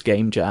one of those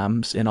game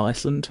jams in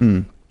Iceland.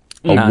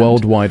 A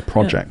worldwide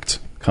project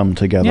come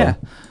together. Yeah.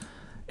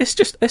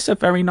 It's a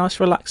very nice,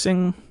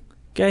 relaxing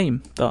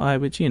game that I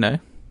would,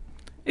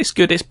 it's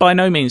good. It's by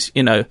no means,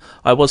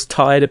 I was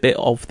tired a bit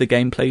of the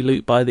gameplay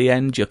loop by the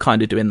end. You're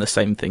kind of doing the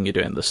same thing you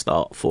do at the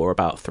start for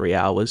about 3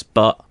 hours,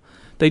 but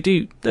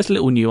there's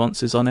little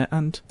nuances on it,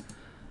 and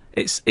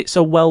it's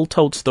a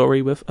well-told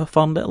story with a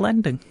fun little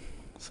ending.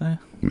 So I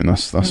mean,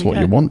 that's what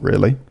you want,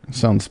 really. It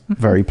sounds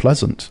very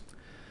pleasant.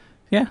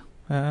 Yeah.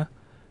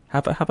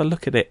 Have a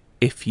look at it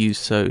if you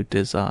so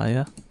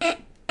desire.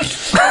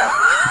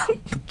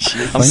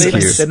 I'm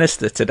feeling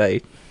sinister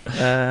today.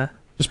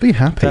 Just be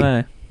happy. I don't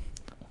know.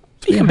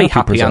 You can be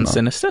happy and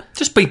sinister.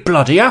 Just be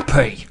bloody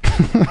happy.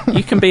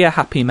 You can be a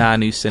happy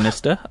man who's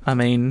sinister. I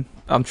mean,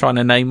 I'm trying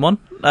to name one.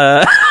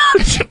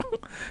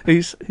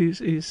 Who's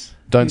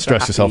Don't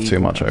stress yourself too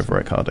much over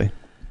it, Cardi.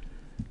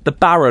 The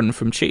Baron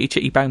from Chitty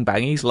Chitty Bang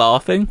Bang. He's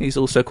laughing. He's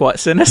also quite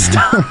sinister.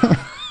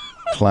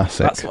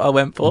 Classic. That's what I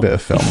went for. Bit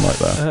of film like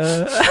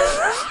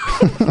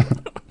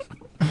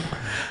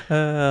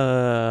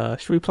that.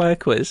 Should we play a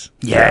quiz?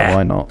 Yeah,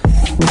 why not?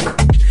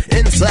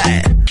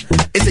 Inside,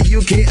 it's a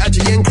UK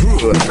IGN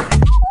crew.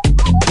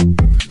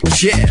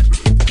 Yeah,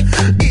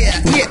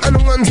 on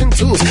the ones and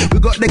twos. We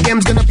got the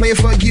games gonna play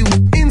for you.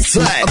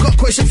 Inside, I got a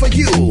question for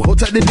you. Hold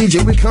tight the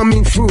DJ, we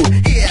coming through.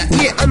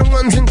 Yeah, on the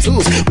ones and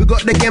twos. We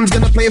got the games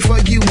gonna play for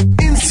you.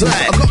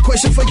 Inside, I got a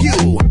question for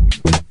you.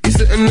 Is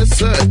it in the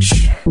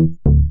search?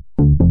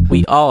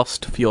 We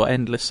asked for your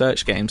endless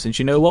search games, and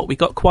you know what? We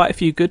got quite a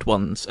few good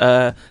ones.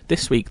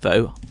 This week,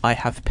 though, I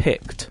have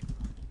picked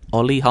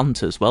Ollie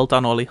Hunters. Well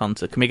done, Ollie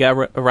Hunter. Can we get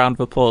a round of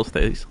applause,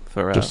 please,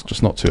 for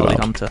just not too Ollie loud.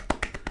 Hunter?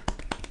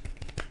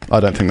 I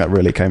don't think that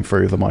really came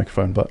through the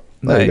microphone, but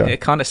there you go. It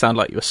kind of sounded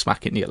like you were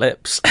smacking your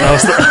lips. I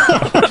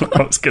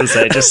was going to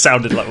say, it just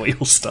sounded like we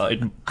all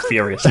started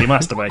furiously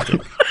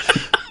masturbating.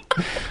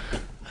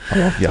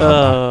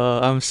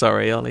 I'm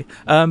sorry, Ollie.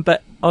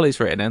 But Ollie's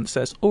written in,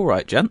 says, "All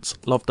right, gents,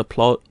 love the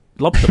pod,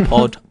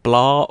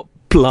 blah,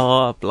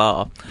 blah,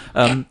 blah.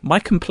 My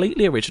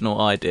completely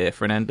original idea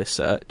for an endless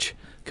search,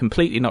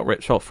 completely not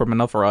ripped off from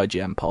another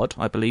IGN pod,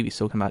 I believe he's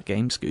talking about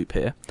GameScoop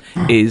here,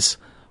 is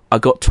I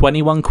got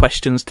 21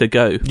 questions to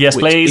go." Yes,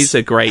 which please. is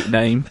a great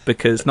name,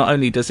 because not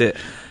only does it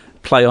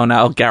play on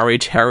our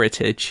garage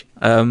heritage,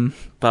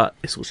 but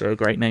it's also a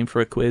great name for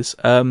a quiz.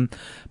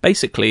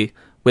 Basically,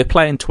 we're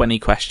playing 20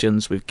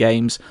 questions with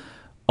games.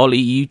 Ollie,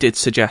 you did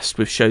suggest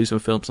with shows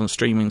and films on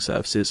streaming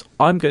services.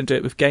 I'm going to do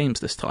it with games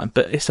this time,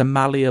 but it's a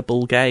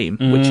malleable game,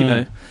 which,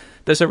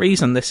 there's a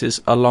reason this is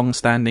a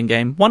long-standing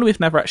game. One we've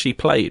never actually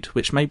played,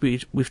 which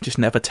maybe we've just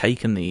never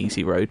taken the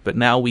easy road, but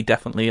now we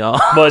definitely are.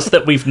 Well, it's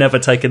that we've never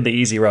taken the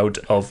easy road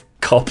of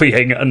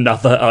copying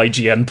another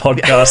IGN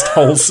podcast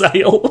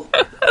wholesale.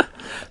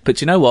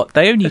 But you know what?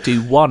 They only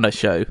do one a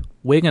show.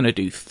 We're going to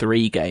do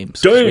 3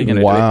 games. We're going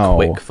to do it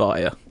quick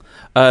fire.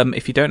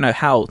 If you don't know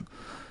how,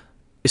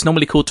 it's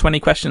normally called 20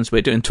 questions.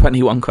 We're doing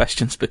 21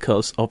 questions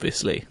because,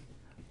 obviously,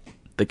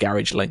 the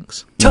garage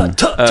links.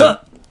 That's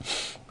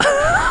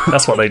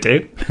what they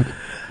do.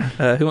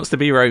 Who wants to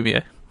be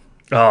Romeo?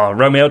 Oh,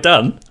 Romeo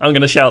done. I'm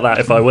going to shout that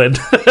if I win.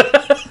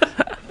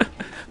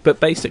 But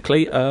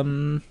basically,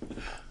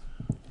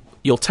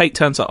 you'll take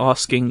turns at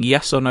asking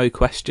yes or no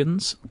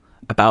questions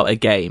about a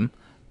game,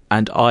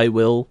 and I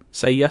will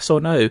say yes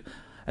or no.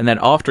 And then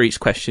after each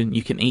question,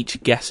 you can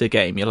each guess a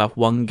game. You'll have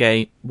one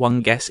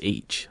guess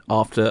each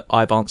after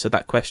I've answered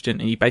that question,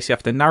 and you basically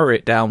have to narrow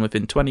it down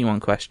within 21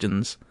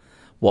 questions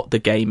what the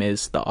game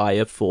is that I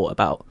have thought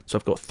about. So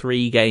I've got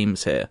 3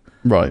 games here.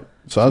 Right.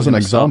 So as an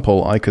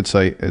example, I could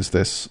say, is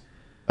this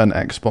an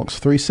Xbox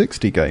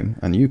 360 game?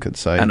 And you could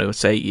say... And it would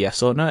say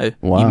yes or no.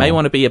 Wow. You may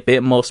want to be a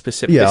bit more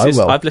specific. Yeah, I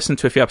will. I've listened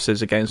to a few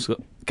episodes of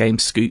Game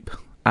Scoop,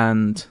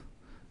 and,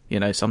 you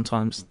know,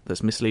 sometimes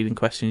there's misleading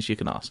questions you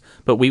can ask.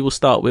 But we will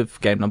start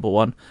with game number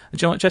 1. And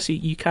do you know what, Jesse?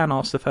 You can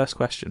ask the first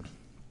question.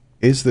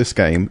 Is this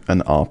game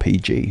an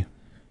RPG?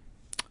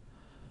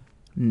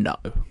 No.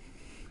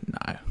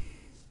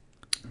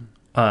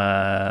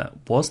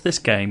 Was this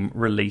game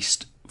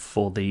released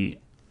for the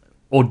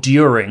or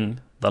during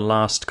the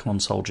last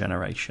console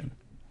generation?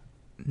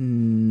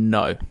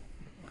 No.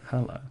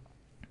 Hello.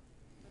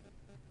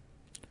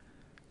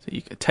 So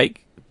you can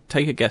take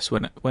a guess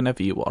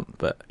whenever you want,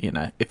 but you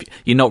know, if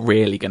you're not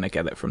really going to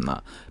get it from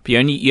that. But you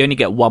only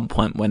get 1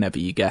 point whenever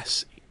you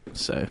guess.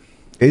 So,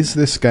 is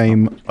this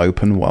game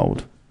open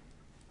world?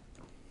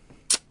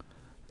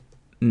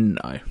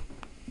 No.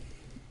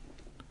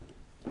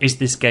 Is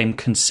this game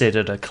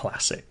considered a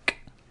classic?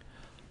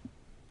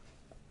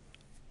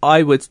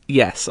 I would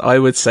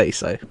say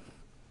so.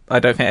 I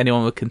don't think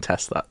anyone would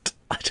contest that.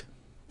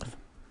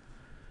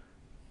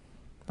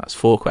 That's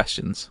 4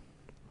 questions.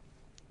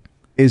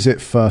 Is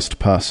it first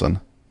person?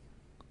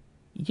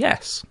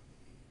 Yes.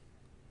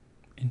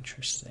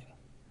 Interesting.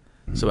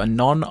 So a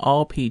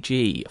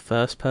non-RPG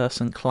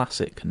first-person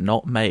classic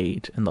not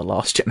made in the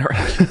last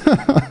generation.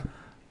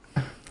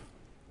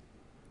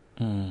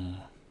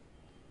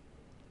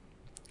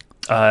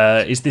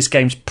 Is this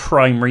game's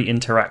primary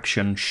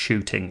interaction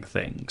shooting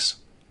things?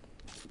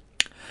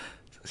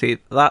 See,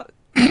 that...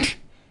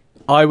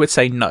 I would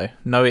say no.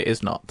 No, it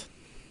is not.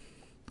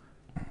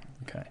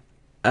 Okay.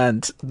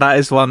 And that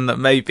is one that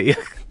may be a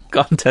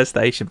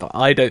contestation, but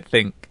I don't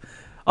think...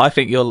 I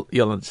think you'll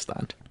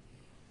understand.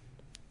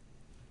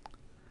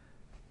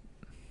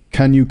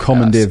 Can you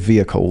commandeer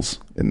vehicles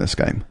in this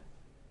game?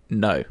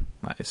 No.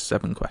 That is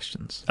 7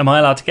 questions. Am I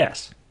allowed to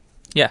guess?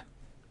 Yeah.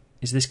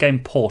 Is this game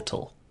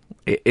Portal?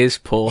 It is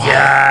Portal.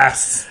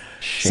 Yes!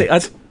 See,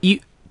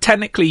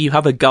 technically you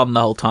have a gun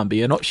the whole time, but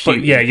you're not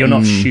shooting. But yeah, you're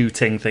not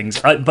shooting things.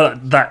 But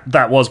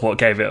that was what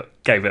gave it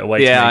away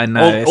to me. Yeah, I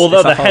know. Although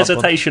it's the a hard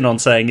hesitation on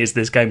saying, is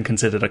this game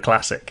considered a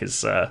classic,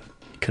 is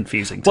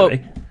confusing to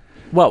me.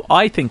 Well,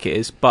 I think it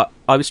is, but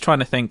I was trying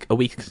to think, are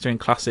we considering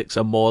classics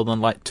are more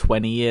than like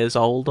 20 years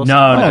old or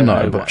something?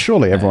 No, but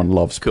surely everyone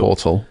loves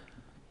Portal.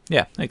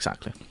 Yeah,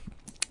 exactly.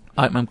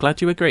 I'm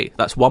glad you agree.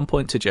 That's 1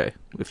 point to Joe.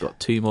 We've got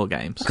 2 more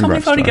games. Can't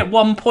Congrats, we only Joe. get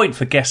 1 point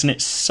for guessing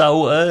it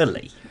so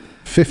early?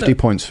 50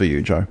 points for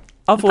you, Joe.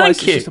 Otherwise,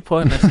 Thank you. it's just a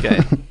pointless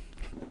game.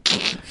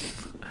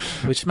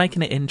 We're just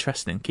making it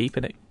interesting,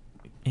 keeping it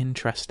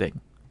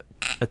interesting.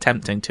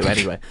 Attempting to,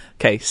 anyway.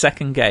 Okay,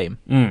 second game.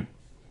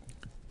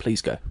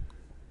 Please go.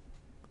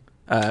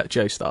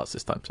 Joe starts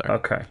this time, sorry.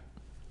 Okay.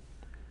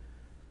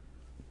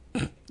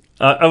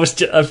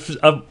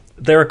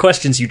 There are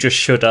questions you just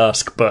should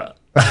ask, but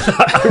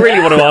I really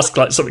want to ask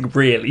like something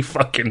really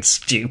fucking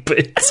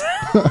stupid.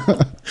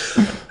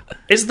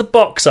 Is the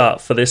box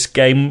art for this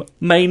game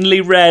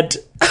mainly red?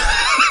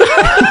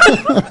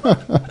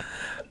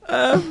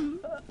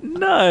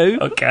 No.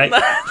 Okay.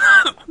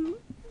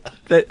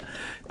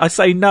 I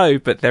say no,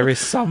 but there is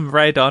some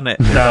red on it.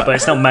 No, but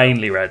it's not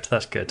mainly red.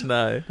 That's good.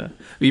 No.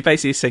 You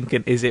basically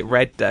thinking, is it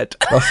Red Dead?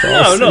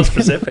 No, not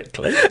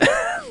specifically.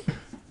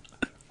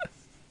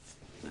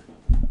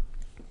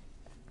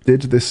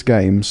 Did this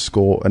game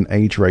score an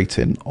age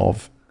rating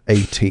of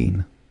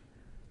 18?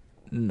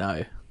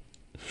 No.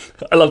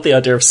 I love the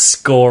idea of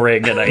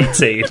scoring an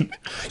 18.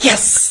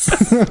 Yes!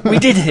 We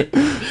did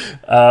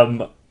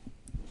it!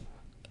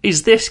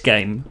 Is this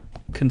game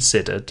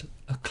considered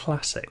a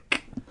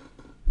classic?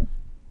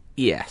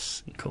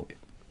 Yes. Cool.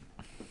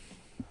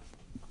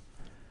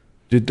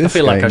 Did this I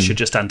feel like I game- should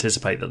just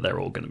anticipate that they're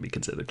all going to be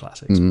considered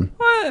classics.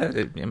 Well,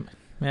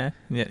 yeah,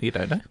 you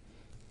don't know.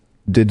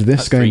 Did this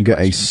That's 3 game get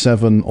questions. a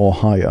 7 or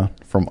higher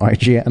from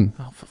IGN?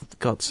 Oh, for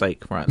God's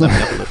sake. Right, let me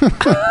have a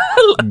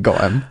look.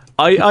 Got him.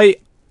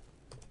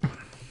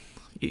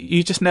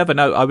 You just never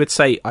know. I would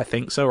say I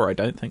think so or I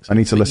don't think so. I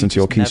need to but listen you to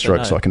your just never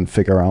keystrokes so know. I can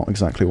figure out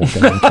exactly what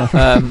game.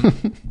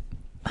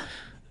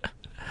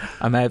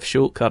 I may have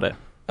shortcut it.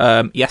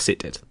 Yes, it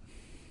did.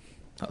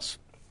 That's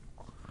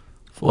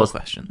 4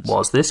 questions.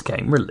 Was this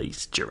game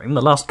released during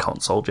the last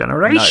console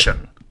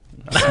generation?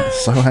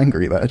 So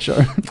angry there,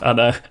 Joe. I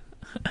know.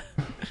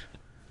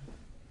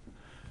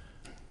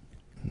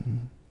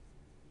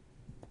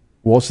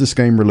 Was this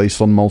game released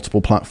on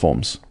multiple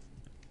platforms?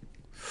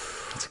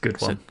 That's a good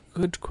It's a one.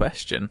 good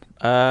question.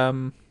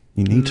 You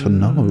need to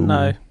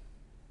know.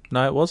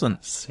 No, it wasn't.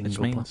 Which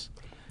Single means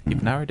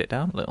you've narrowed it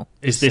down a little.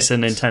 Is this a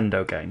 6.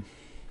 Nintendo game?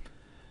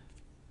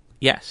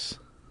 Yes.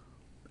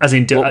 As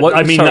in, What-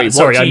 I mean,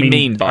 sorry, what do you I mean,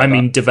 mean by I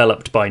mean that?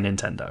 developed by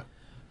Nintendo.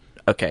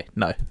 Okay,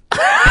 no.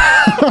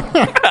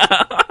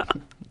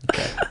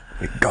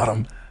 We got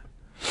him.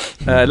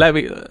 Let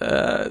me.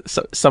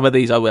 So some of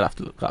these I will have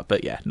to look up,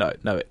 but yeah, no,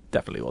 it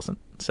definitely wasn't.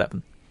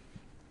 7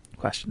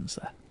 questions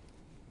there.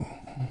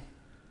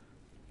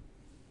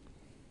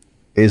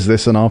 Is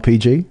this an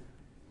RPG?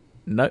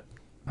 No.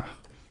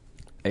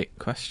 8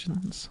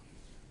 questions.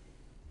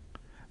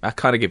 I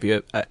kind of give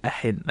you a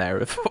hint there.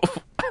 Of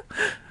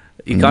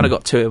you kind of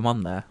got 2 in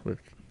 1 there with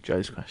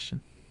Joe's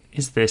question.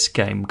 Is this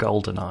game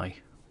GoldenEye?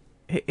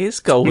 It is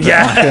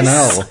GoldenEye. Fucking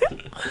hell.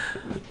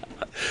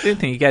 I didn't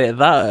think you get it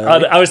that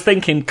early. I was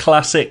thinking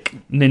classic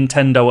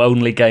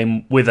Nintendo-only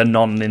game with a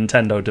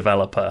non-Nintendo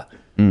developer.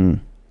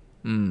 And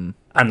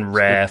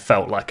Rare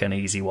felt like an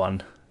easy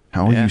one.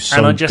 How are you so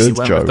And I just good,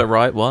 Went Joe? with the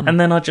right one. And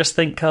then I just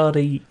think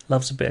Cardi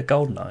loves a bit of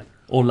GoldenEye.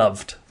 Or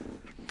loved.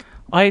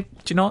 Do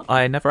you know what?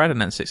 I never had an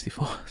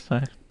N64,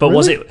 so... But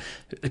was it...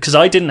 Because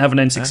I didn't have an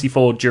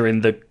N64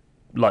 during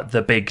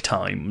the big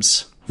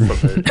times for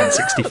the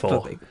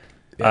N64.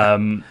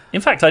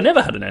 In fact, I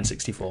never had an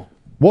N64.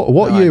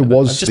 What year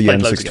was I've just the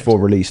played loads of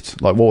N64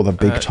 released? Like, what were the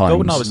big times?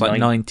 GoldenEye was like Nine-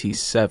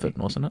 97,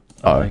 wasn't it?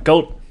 Oh. I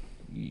thought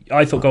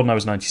GoldenEye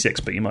was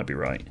 96, but you might be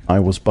right. I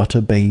was but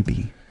a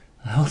baby.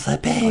 Oh, the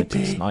It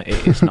is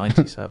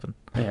 97.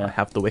 Yeah. I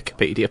have the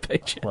Wikipedia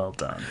page. Well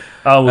done.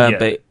 Oh, yeah.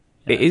 But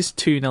it is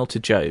 2-0 to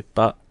Joe.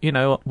 But, you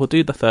know what? We'll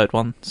do the third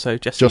one, so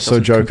Jesse Just so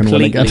doesn't Joe can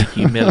win again.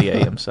 completely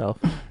humiliate himself.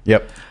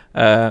 Yep.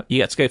 You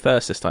get to go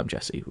first this time,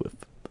 Jesse, with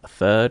a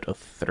third of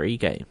 3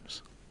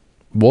 games.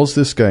 Was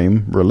this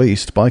game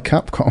released by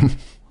Capcom?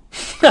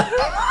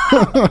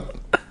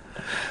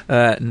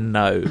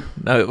 No,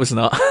 it was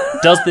not.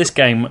 Does this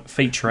game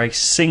feature a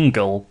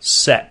single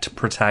set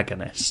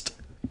protagonist?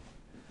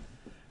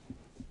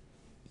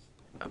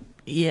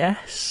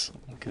 Yes.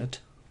 Good.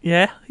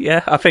 Yeah.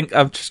 I think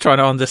I'm just trying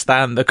to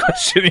understand the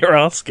question you're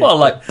asking. Well,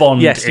 like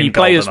Bond. yes, in you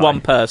play as GoldenEye.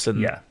 one person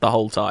Yeah. the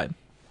whole time.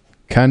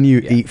 Can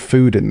you eat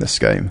food in this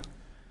game?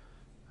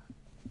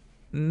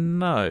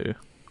 No.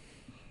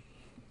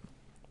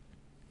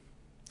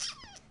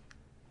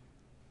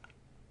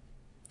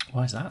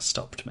 Why has that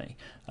stopped me?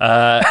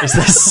 Is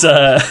this...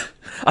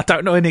 I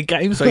don't know any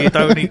games where you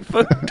don't eat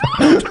food.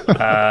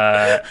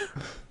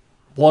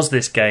 was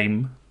this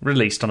game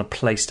released on a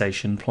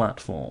PlayStation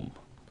platform?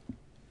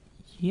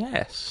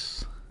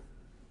 Yes.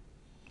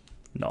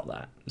 Not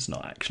that. It's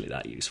not actually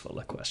that useful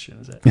a question,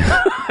 is it?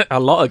 A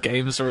lot of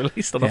games are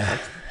released on a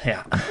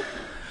Yeah.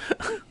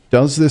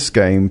 Does this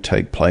game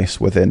take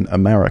place within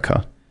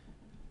America?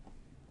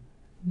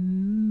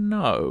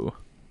 No.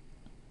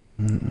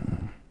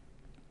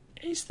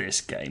 Is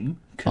this game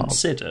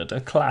considered a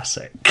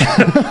classic?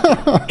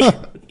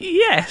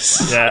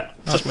 Yes. Yeah,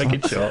 just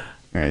making sure.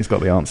 Yeah, he's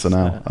got the answer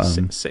now.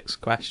 6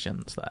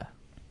 questions there.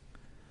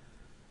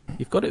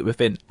 You've got it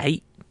within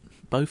 8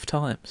 both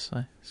times,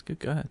 so it's good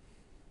going.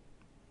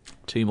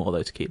 2 more,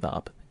 though, to keep that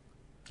up.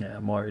 Yeah,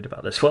 I'm worried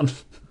about this one.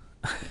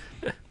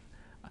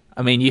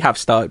 I mean, you have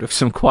started with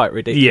some quite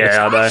ridiculous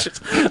Yeah, I know. questions.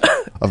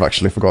 I've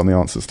actually forgotten the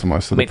answers to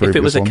most of I mean, the previous if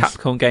it was a ones.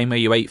 Capcom game where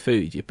you ate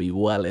food, you'd be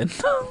well in.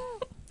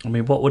 I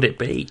mean, what would it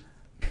be?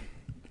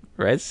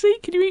 Resi?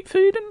 Can you eat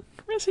food in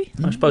Resi?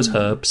 I suppose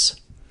herbs.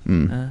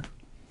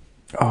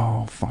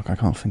 Oh, fuck, I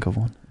can't think of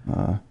one.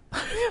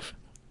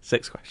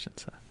 6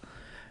 questions there.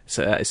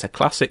 It's a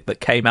classic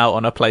that came out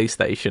on a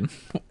PlayStation.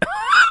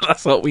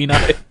 That's what we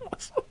know.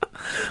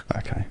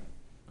 Okay.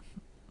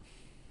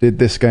 Did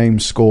this game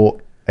score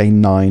a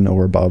 9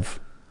 or above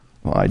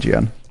on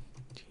IGN?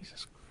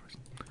 Jesus Christ.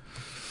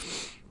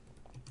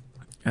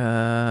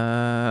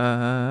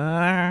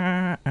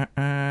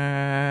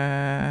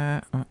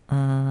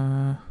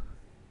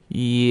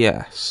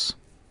 Yes.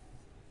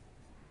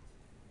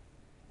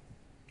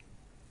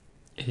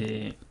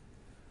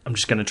 I'm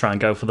just going to try and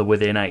go for the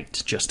within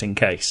 8, just in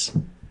case.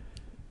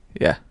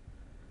 Yeah.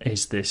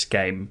 Is this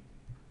game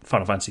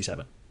Final Fantasy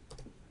VII?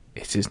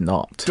 It is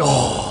not.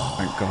 Oh,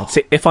 Thank God.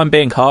 See, if I'm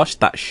being harsh,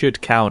 that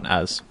should count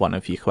as one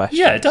of your questions.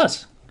 yeah, it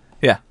does.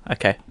 Yeah,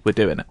 okay, we're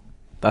doing it.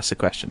 That's the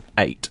question.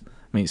 8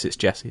 means it's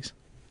Jesse's.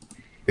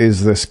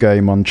 Is this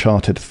game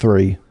Uncharted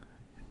 3?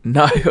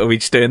 No, are we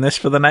just doing this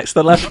for the next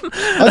 11?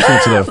 I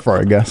just wanted to throw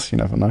a guess, you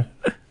never know.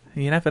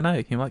 You never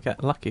know, you might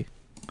get lucky.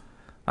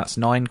 That's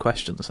 9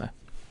 questions there.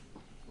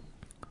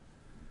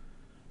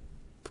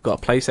 We've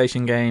got a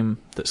PlayStation game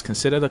that's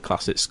considered a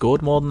classic,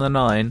 scored more than a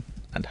 9,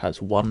 and has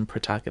 1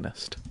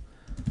 protagonist.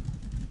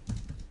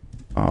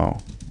 Oh.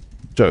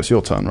 Joe, it's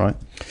your turn, right?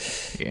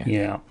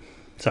 Yeah.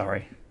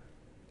 Sorry.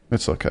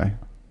 It's okay.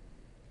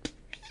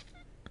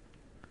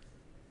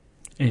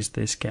 Is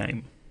this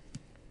game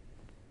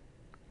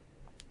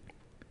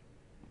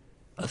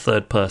a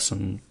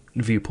third-person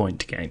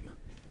viewpoint game?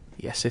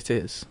 Yes, it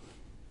is.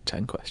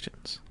 10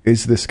 questions.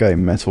 Is this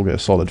game Metal Gear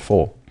Solid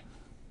 4?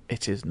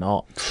 It is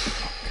not.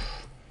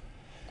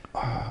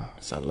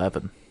 It's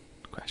 11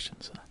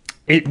 questions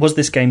there. Was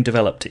this game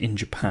developed in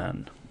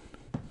Japan?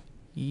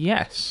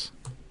 Yes.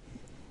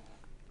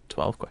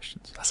 12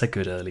 questions. That's a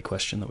good early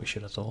question that we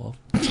should have thought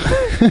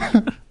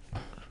of.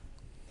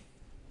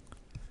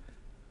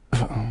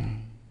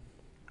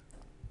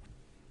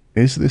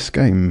 Is this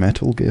game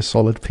Metal Gear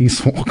Solid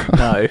Peace Walker?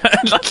 No.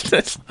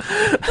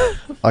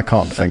 I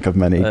can't think of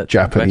many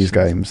Japanese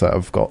questions. games that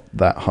have got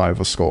that high of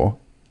a score,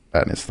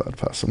 and it's third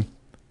person.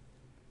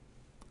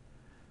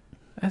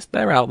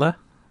 They're out there.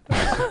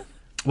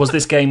 Was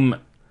this game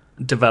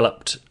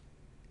developed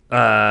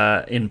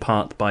in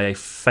part by a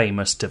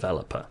famous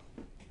developer.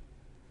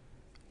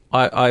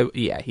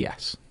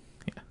 Yes.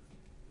 Yeah.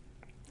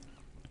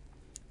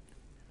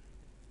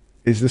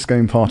 Is this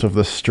game part of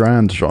the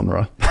Strand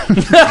genre?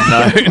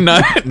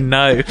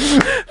 No.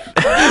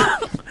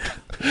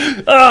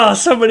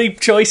 So many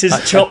choices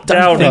chopped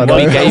down.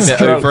 We gave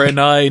it over a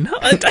 9.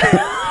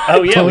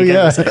 Oh yeah, we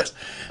gave it.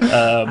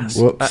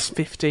 Whoops. That's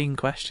 15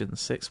 questions,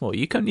 6 more.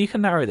 You can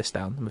narrow this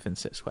down within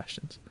 6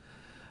 questions.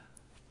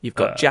 You've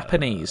got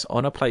Japanese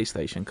on a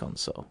PlayStation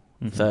console,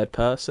 third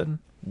person,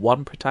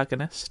 one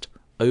protagonist,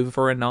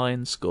 over a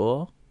 9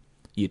 score.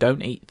 You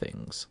don't eat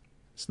things.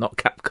 It's not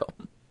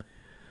Capcom.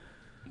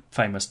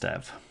 Famous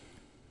dev.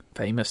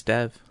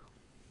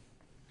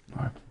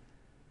 No.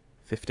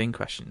 15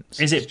 questions.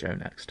 Is it Joe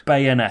next?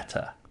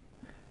 Bayonetta?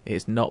 It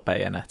is not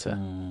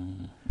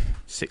Bayonetta.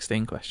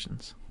 16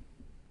 questions.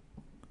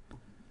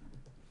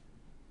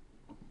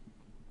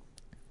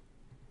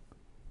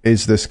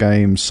 Is this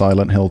game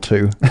Silent Hill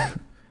 2?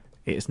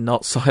 It is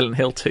not Silent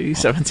Hill 2.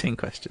 17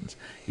 questions.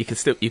 You could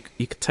still you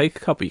could take a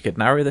couple. You could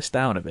narrow this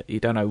down a bit. You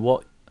don't know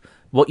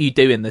what you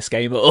do in this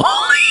game at all,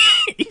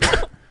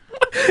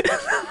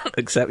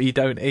 except you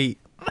don't eat.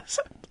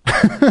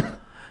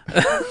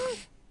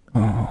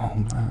 Oh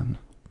man.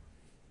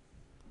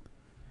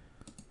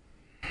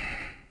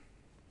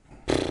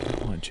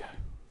 Come on, Joe.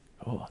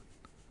 Go on.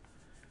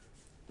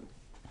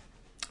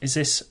 Is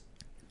this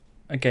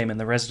a game in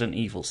the Resident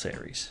Evil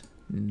series?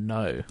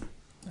 No.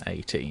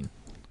 18.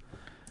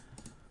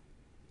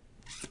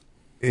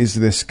 Is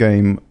this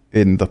game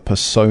in the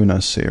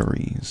Persona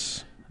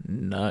series?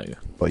 No.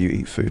 But you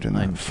eat food in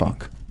there. 19.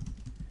 Fuck.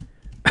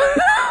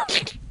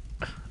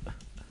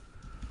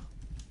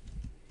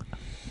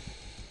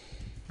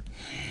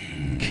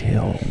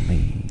 Kill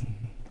me.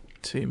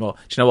 2 more. Do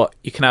you know what?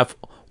 You can have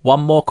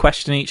 1 more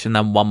question each and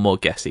then 1 more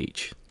guess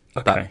each.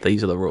 Okay.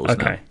 These are the rules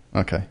Okay.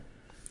 now. Okay.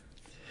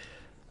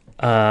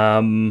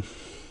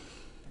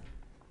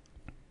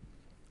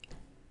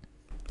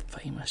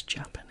 Famous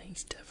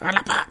Japanese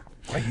developer.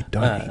 Well, you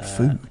don't eat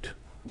food.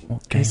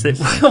 What game Is it,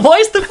 why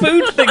is the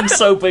food thing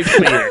so big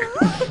for you?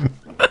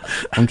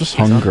 I'm just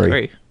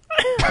hungry.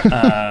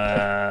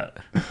 Oh,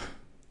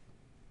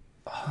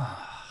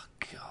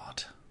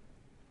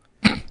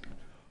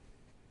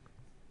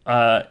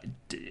 God.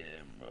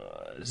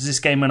 Is this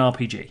game an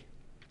RPG?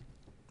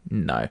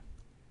 No.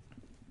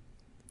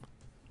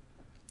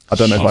 I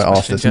don't know if I asked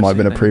question, this. It might have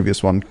been a Jesse,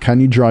 previous one. Can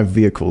you drive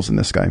vehicles in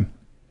this game?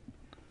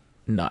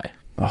 No.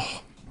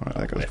 Oh, right,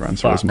 there goes Gran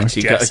Fuck.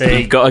 Turismo.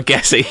 You've got to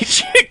guess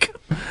each.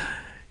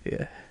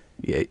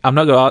 Yeah. I'm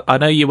not going. I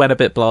know you went a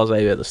bit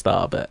blasé at the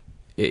start, but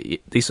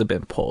these have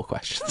been poor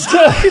questions.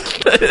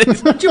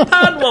 The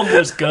Japan one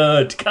was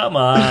good. Come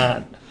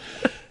on.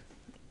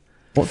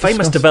 What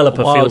Famous discuss-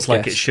 developer Wild feels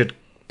like guess. it should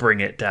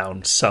bring it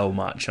down so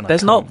much. And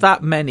There's not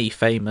that many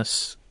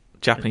famous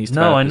Japanese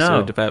No, I developers who know.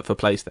 have developed for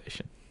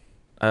PlayStation.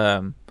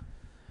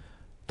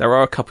 There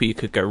are a couple you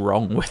could go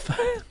wrong with.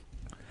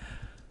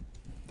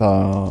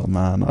 Oh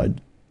man,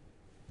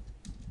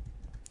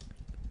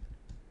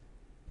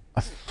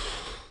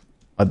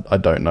 I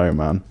don't know,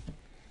 man.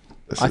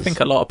 I think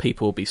a lot of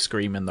people will be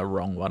screaming the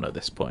wrong one at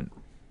this point.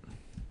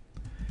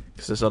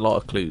 Because there's a lot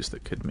of clues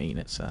that could mean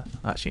it's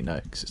actually no,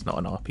 because it's not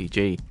an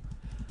RPG.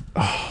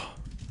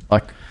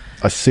 I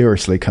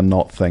seriously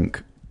cannot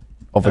think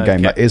of a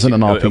game that isn't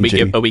an Are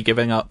RPG. we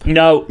giving up?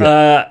 No,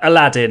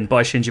 Aladdin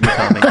by Shinji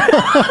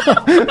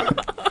Mikami.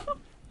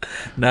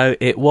 No,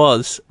 it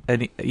was,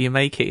 and you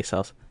make it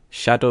yourself,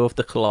 Shadow of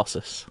the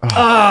Colossus.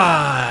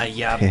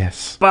 Yeah,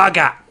 Yes.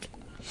 bugger.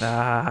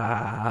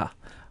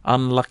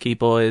 Unlucky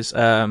boys.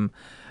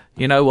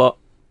 You know what?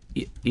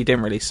 You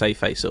didn't really save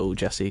face at all,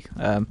 Jesse.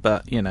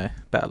 But,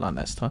 better luck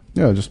next time.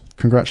 Yeah, just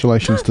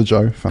congratulations to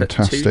Joe. But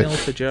Fantastic.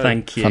 2-0 to Joe.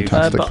 Thank you.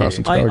 Fantastic But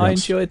person to go I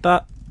against. enjoyed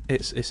that.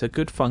 It's a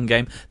good fun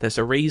game. There's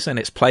a reason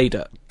it's played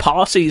at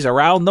parties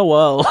around the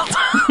world.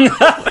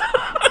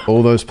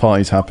 All those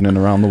parties happening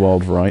around the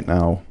world right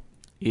now.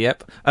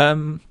 Yep.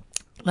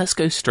 Let's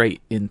go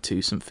straight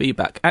into some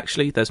feedback.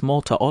 Actually, there's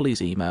more to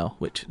Ollie's email,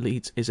 which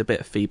is a bit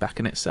of feedback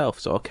in itself,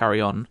 so I'll carry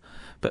on.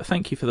 But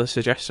thank you for the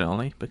suggestion,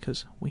 Ollie,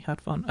 because we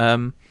had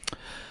fun.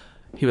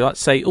 He would like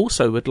to say,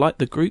 also would like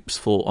the groups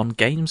for on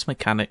games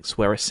mechanics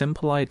where a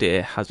simple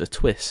idea has a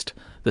twist.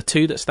 The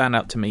two that stand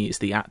out to me is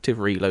the active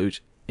reload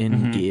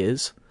in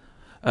Gears,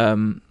 a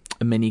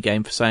mini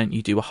game for saying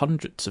you do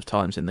hundreds of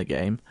times in the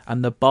game,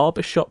 and the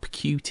barbershop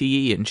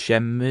QTE in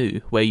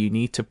Shenmue where you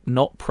need to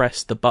not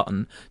press the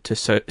button to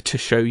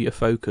show your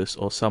focus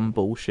or some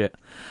bullshit.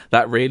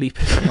 That really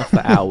pissed me off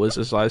for hours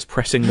as I was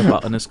pressing the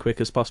button as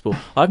quick as possible.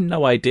 I have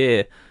no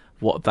idea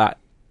what that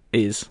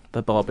is,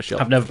 the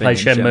barbershop. I've never thing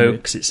played in Shenmue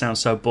because it sounds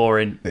so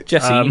boring.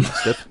 Jesse, you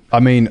must have. I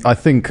mean, I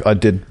think I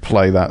did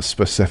play that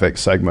specific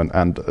segment,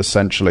 and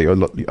essentially,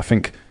 I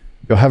think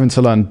you're having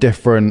to learn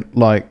different,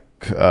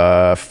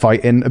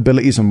 fighting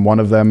abilities, and one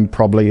of them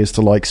probably is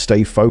to,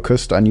 stay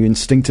focused, and you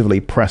instinctively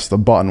press the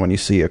button when you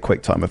see a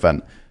QuickTime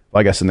event.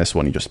 I guess in this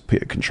one, you just put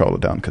your controller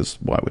down, because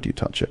why would you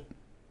touch it?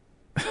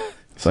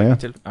 So yeah.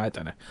 I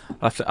don't know.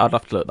 I'd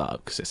have to look that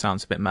up because it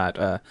sounds a bit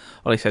mad.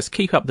 Ollie says,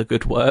 keep up the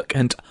good work,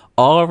 and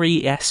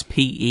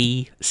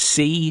RESPEC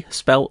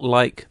spelt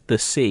like the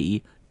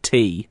C,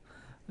 T.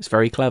 It's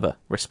very clever.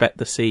 Respect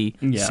the C,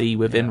 C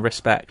within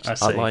respect.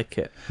 I like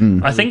it.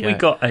 I think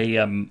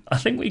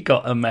we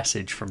got a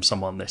message from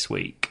someone this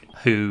week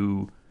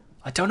who,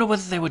 I don't know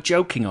whether they were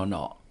joking or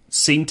not,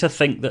 seemed to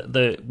think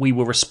that we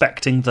were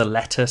respecting the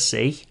letter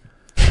C.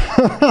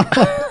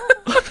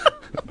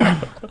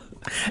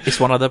 It's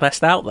one of the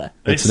best out there.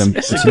 It's an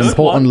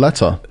important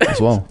letter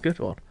as well. Good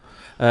one.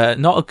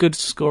 Not a good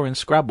score in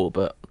Scrabble,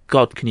 but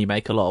God, can you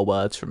make a lot of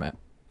words from it?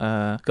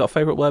 Got a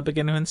favourite word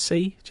beginning in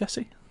C,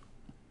 Jesse?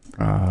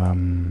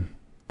 Don't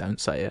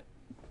say it.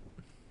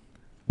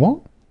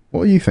 What?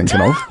 What are you thinking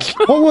of?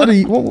 What word are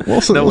you?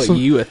 What's what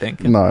you were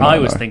thinking. No, I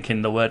was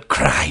thinking the word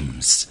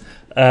crimes.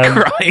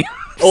 Crimes.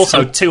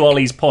 Also, to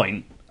Ollie's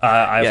point,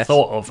 I've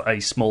thought of a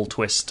small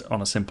twist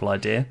on a simple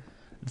idea.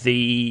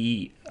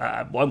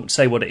 I won't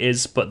say what it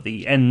is, but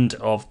the end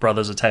of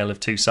Brothers: A Tale of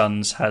Two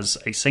Sons has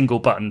a single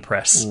button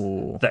press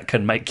that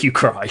can make you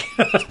cry.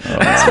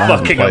 It's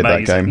fucking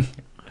amazing.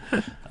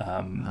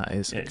 That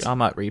is. I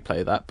might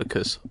replay that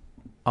because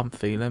I'm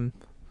feeling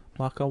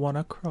like I want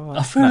to cry.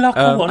 I feel like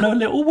I want a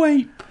little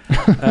weep.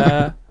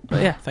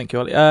 But yeah, thank you,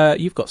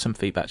 Ollie. You've got some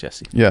feedback,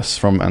 Jesse. Yes,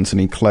 from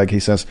Anthony Clegg. He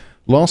says,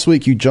 last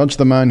week you judged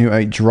the man who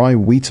ate dry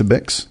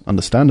Weetabix,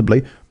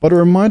 understandably, but it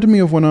reminded me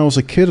of when I was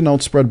a kid and I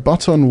would spread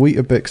butter on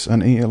Weetabix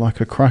and eat it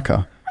like a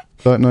cracker.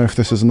 Don't know if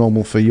this is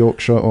normal for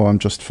Yorkshire or I'm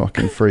just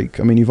fucking freak.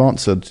 I mean, you've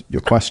answered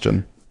your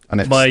question,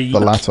 and it's the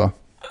latter.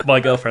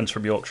 My girlfriend's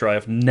from Yorkshire. I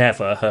have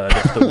never heard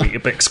of the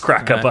Weetabix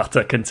cracker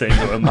butter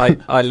continuum.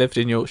 I lived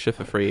in Yorkshire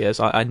for 3 years.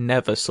 I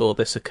never saw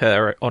this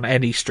occur on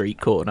any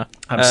street corner.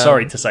 I'm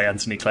sorry to say,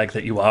 Anthony Clegg,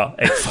 that you are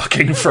a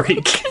fucking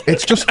freak.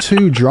 It's just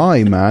too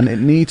dry, man. It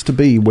needs to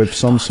be with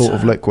some sort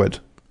of liquid.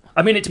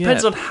 I mean, it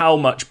depends on how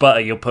much butter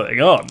you're putting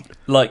on.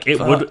 Like, it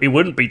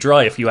wouldn't be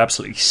dry if you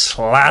absolutely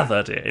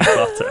slathered it in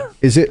butter.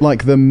 Is it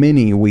like the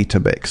mini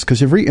Weetabix?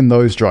 Because you've eaten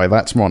those dry,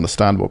 that's more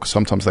understandable, because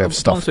sometimes they have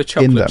stuff with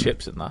in them. chocolate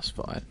chips, and that's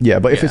fine. Yeah,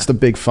 but if it's the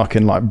big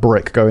fucking like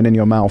brick going in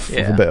your mouth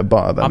with a bit of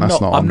butter, then that's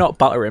not. I'm not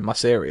buttering my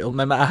cereal.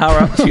 No matter how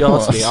much you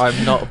ask me,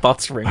 I'm not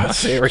buttering my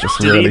cereal.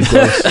 Just really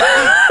gross.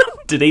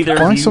 Did either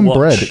Buy of you some watch...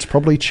 bread. It's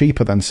probably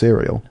cheaper than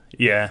cereal.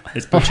 Yeah,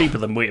 it's cheaper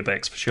than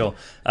Weetabix for sure,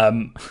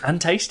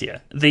 and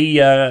tastier.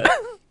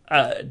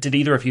 Did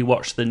either of you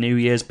watch the New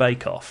Year's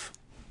Bake Off?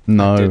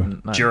 No.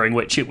 During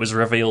which it was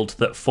revealed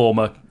that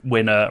former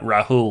winner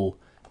Rahul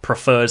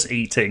prefers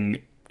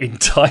eating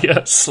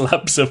entire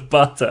slabs of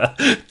butter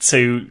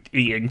to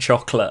eating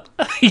chocolate.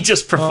 He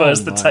just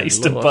prefers the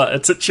taste of butter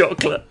to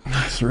chocolate.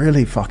 It's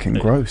really fucking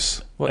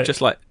gross. What,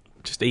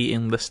 just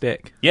eating the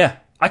stick? Yeah.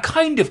 I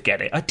kind of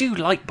get it. I do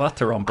like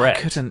butter on bread.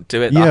 I couldn't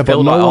do it. Yeah, I feel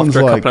but like no after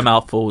a one's couple of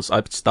mouthfuls,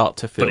 I'd start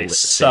to feel but it's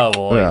it so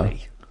sick.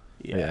 oily.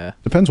 Yeah.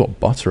 Depends what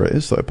butter it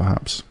is, though,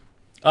 perhaps.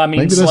 I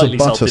mean, maybe there's a slightly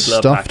butter salted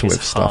stuffed Lurpak with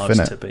is stuff hard in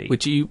it. to beat.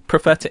 Would you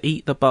prefer to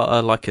eat the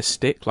butter like a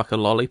stick, like a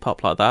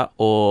lollipop like that,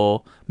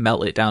 or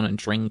melt it down and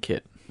drink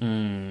it?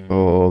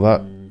 Oh,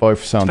 that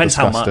both sound Depends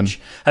disgusting. how much.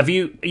 Have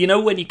you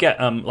know when you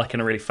get like in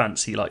a really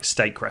fancy like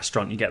steak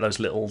restaurant, you get those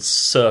little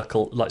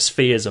circle like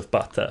spheres of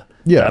butter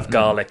that have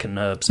garlic and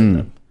herbs in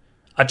them.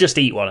 I'd just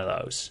eat one of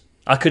those.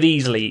 I could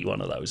easily eat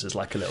one of those as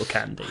like a little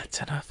candy. I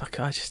don't know if I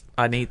could.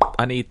 I need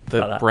the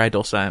Like bread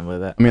or something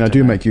with it. I mean, I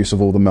do make use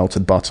of all the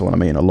melted butter when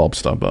I'm eating a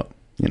lobster, but,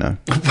 you know,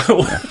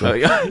 Oh,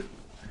 yeah.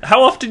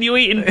 How often you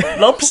eating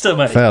lobster,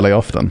 mate? fairly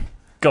often.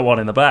 Got one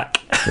in the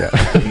back, Yeah.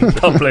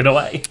 pumping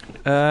away.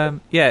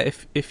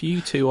 If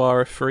you two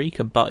are a freak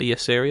and butter your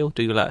cereal,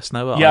 do let us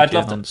know at Yeah, I'd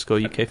love to.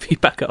 IGN_UK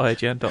feedback at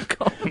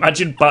IGN.com.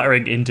 Imagine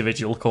buttering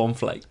individual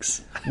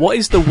cornflakes. What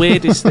is the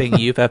weirdest thing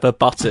you've ever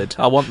buttered?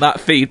 I want that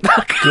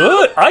feedback.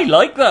 Good. I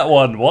like that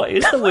one. What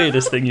is the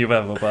weirdest thing you've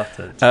ever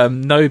buttered?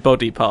 No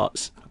body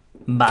parts.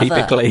 Mother. Keep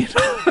it clean.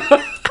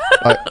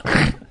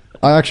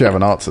 I actually have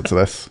an answer to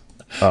this.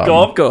 Go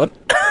on. Go on.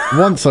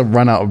 Once I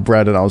ran out of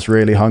bread and I was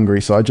really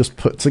hungry, so I just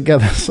put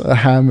together a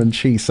ham and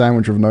cheese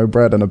sandwich with no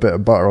bread and a bit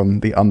of butter on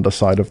the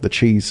underside of the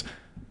cheese.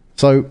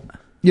 So,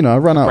 you know, I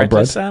ran out of bread.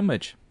 Breadless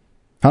sandwich.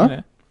 Huh?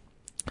 Yeah.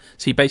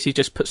 So you basically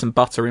just put some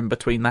butter in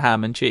between the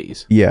ham and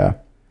cheese. Yeah.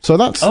 So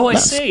that's... Oh, I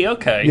see.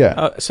 Okay.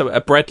 Yeah. So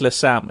a breadless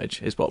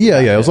sandwich is what.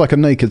 Yeah, it was like a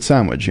naked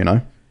sandwich, you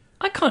know?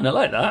 I kind of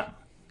like that.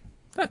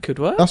 That could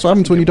work. That's what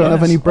happens when you don't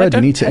have any bread.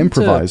 You need to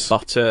improvise.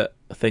 Butter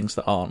things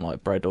that aren't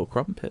like bread or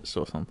crumpets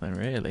or something.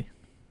 Really.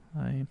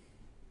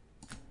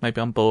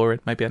 Maybe I'm boring.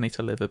 Maybe I need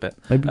to live a bit.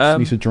 Maybe you just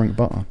need to drink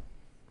butter.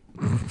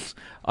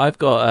 I've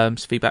got some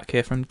feedback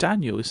here from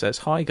Daniel, who says,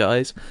 "Hi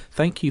guys,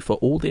 thank you for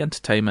all the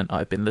entertainment.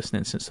 I've been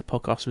listening since the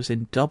podcast was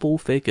in double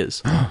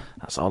figures.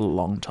 That's a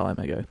long time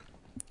ago.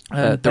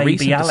 The baby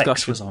recent Alex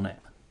discussion was on it.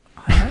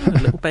 I know,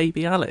 little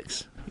baby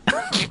Alex.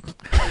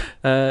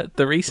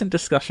 The recent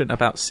discussion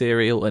about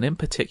cereal, and in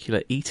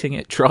particular eating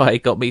it dry,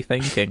 got me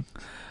thinking.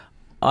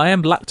 I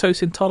am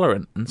lactose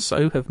intolerant and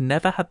so have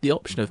never had the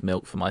option of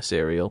milk for my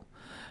cereal.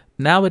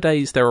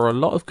 Nowadays there are a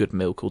lot of good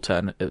milk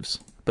alternatives.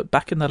 But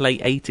back in the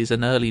late 80s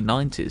and early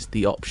 90s,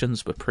 the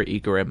options were pretty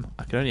grim.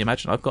 I can only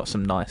imagine. I've got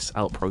some nice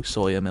Alpro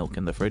soya milk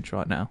in the fridge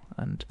right now,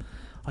 and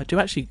I do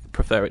actually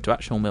prefer it to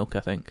actual milk, I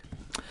think.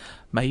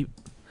 Maybe,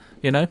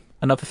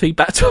 another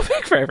feedback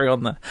topic for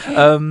everyone there.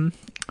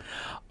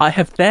 I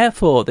have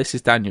therefore, this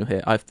is Daniel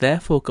here, I've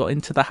therefore got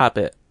into the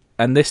habit,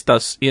 and this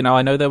does,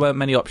 I know there weren't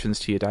many options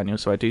to you, Daniel,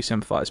 so I do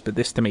sympathise, but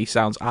this to me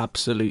sounds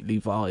absolutely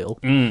vile.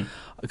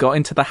 I got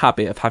into the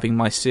habit of having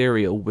my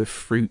cereal with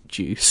fruit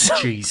juice.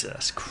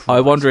 Jesus Christ.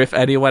 I wonder if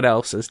anyone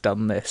else has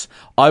done this.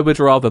 I would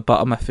rather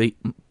butter my feet.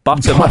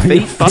 Butter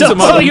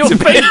your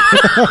feet.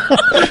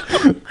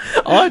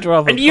 I'd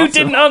rather. And you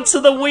didn't answer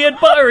the weird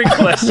buttering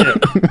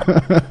question.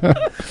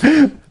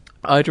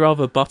 I'd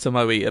rather butter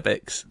my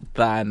Weetabix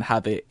than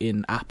have it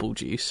in apple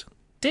juice.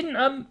 Did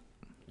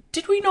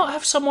we not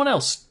have someone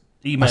else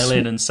email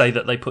in and say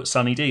that they put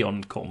Sunny D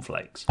on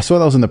cornflakes? I saw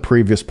that was in the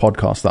previous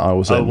podcast that I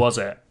was in. Oh, was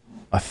it?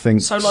 I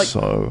think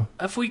so.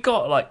 Have we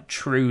got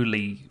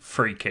truly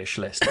freakish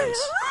listeners?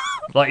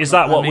 Is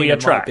that what we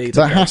attract?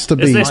 That has to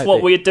be. Is this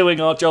what we're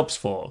doing our jobs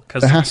for?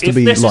 Because if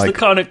this is the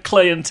kind of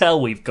clientele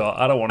we've got,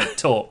 I don't want to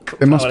talk.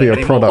 It must be a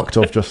product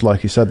of, just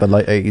like you said, the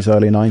late 80s,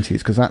 early 90s,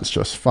 because that's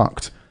just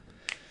fucked.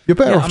 You're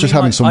better off just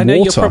having some water. I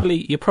know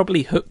you're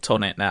probably hooked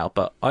on it now,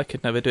 but I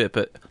could never do it.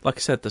 But like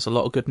I said, there's a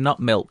lot of good nut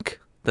milk.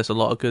 There's a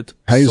lot of good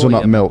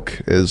hazelnut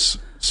milk is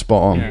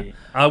spot on. Yeah.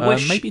 I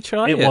wish maybe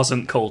try it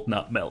wasn't called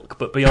nut milk,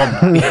 but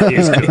beyond that, it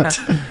is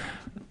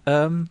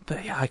good.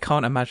 But yeah, I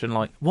can't imagine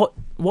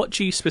what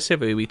juice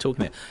specifically are we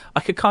talking about? I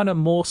could kind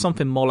of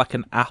something more like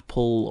an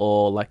apple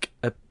or like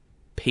a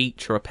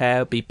peach or a pear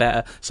would be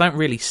better. Something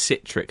really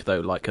citric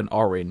though, like an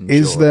orange.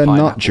 Is there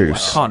nut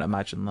juice? I can't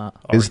imagine that.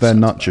 Is there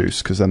nut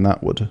juice? Because then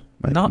that would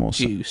make more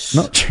sense.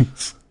 Nut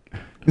juice.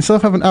 Instead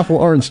of having apple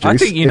orange juice, I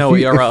think you know what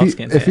you're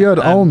asking. If you had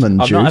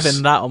almond juice, I'm not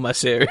having that on my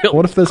cereal.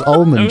 What if there's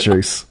almond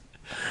juice?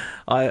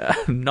 I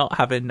am not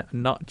having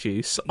nut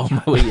juice on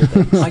my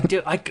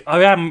Weetabix.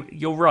 I am.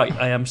 You're right.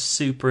 I am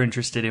super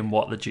interested in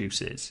what the juice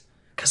is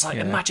because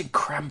imagine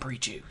cranberry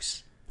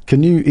juice.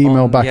 Can you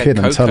email back in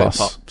and tell Cocoa us?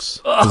 Pops.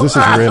 Because this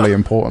is really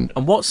important.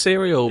 And what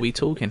cereal are we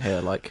talking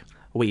here? Are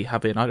we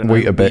having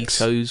Weetabix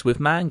Weetos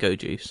with mango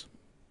juice?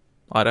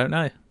 I don't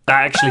know.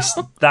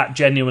 That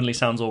genuinely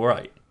sounds all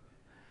right.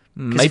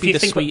 Maybe the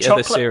sweeter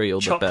the cereal,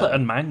 the better. Chocolate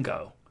and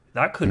mango.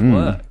 That could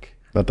work.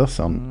 That does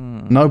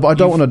sound. No, but I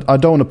don't want to. I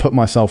don't want to put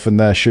myself in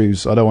their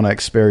shoes. I don't want to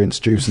experience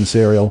juice and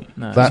cereal.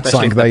 No, that's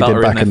something they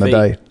did back in the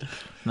day.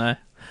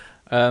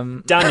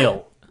 No.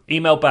 Daniel,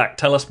 email back.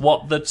 Tell us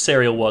what the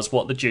cereal was,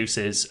 what the juice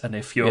is, and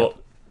if you're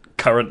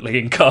currently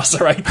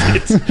incarcerated.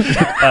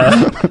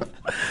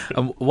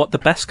 And what the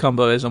best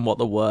combo is and what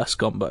the worst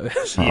combo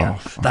is. Yeah,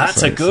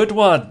 that's a good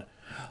one.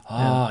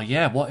 Oh,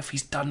 yeah. What if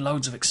he's done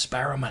loads of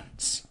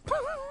experiments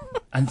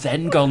and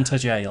then gone to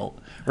jail?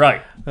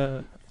 Right.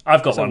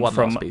 I've got one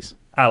from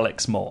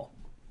Alex Moore.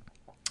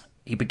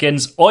 He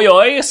begins, "Oi,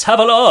 oi,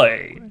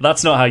 savaloi."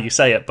 That's not how you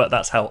say it, but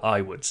that's how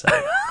I would say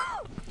it.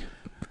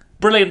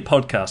 Brilliant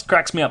podcast.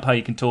 Cracks me up how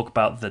you can talk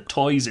about the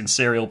toys in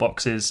cereal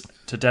boxes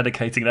to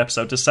dedicating an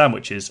episode to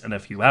sandwiches, and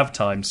if you have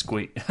time,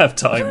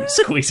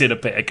 squeeze in a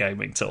bit of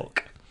gaming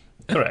talk.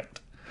 Correct.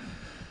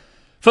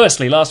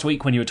 Firstly, last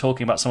week when you were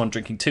talking about someone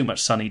drinking too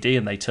much Sunny D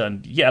and they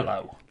turned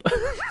yellow,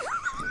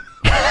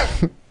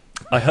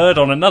 I heard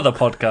on another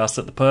podcast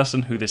that the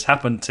person who this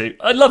happened to...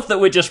 I love that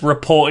we're just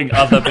reporting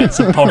other bits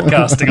of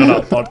podcasting on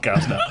our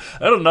podcast now.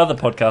 I heard on another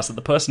podcast that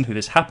the person who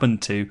this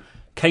happened to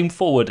came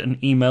forward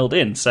and emailed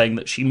in saying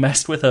that she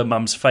messed with her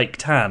mum's fake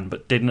tan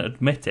but didn't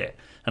admit it.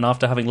 And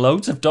after having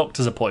loads of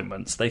doctor's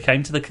appointments, they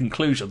came to the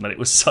conclusion that it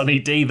was Sunny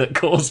D that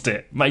caused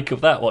it. Make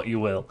of that what you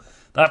will.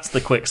 That's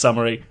the quick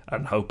summary,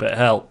 and hope it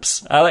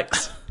helps.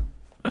 Alex?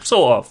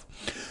 Sort of.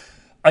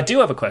 I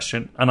do have a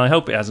question, and I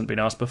hope it hasn't been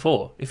asked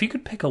before. If you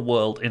could pick a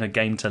world in a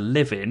game to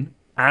live in,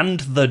 and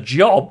the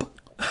job,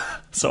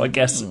 so I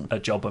guess a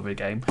job of a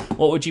game,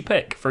 what would you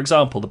pick? For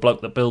example, the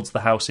bloke that builds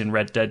the house in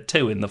Red Dead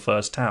 2 in the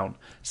first town.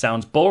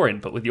 Sounds boring,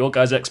 but with your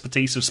guys'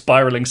 expertise of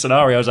spiralling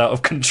scenarios out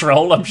of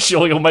control, I'm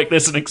sure you'll make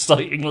this an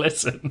exciting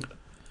listen.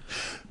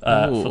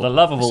 For the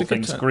love of all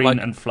things green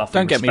and fluffy.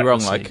 Don't get me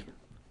wrong,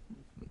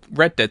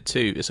 Red Dead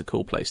 2 is a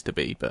cool place to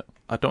be, but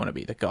I don't want to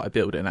be the guy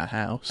building a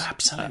house.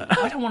 Absolutely.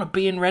 I don't want to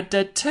be in Red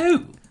Dead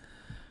 2.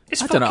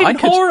 It's fucking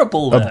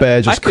horrible there. A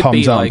bear just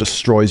comes out and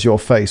destroys your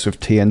face with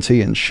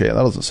TNT and shit.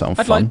 That doesn't sound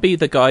fun. I'd like to be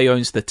the guy who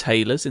owns the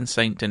tailors in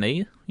Saint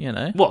Denis,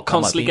 What,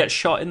 constantly get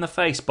shot in the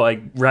face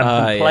by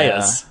random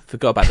players?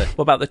 Forgot about that.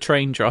 What about the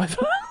train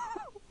driver?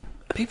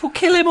 People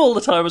kill him all the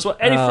time as well.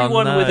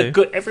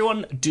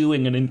 Everyone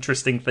doing an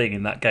interesting thing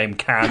in that game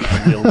can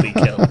and will be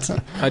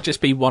killed. I'd just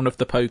be one of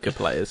the poker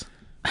players.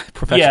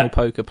 Professional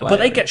poker player. But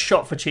they get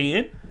shot for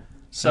cheating.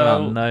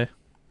 So no.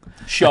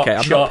 Shot.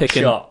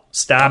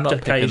 Stabbed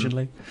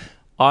occasionally.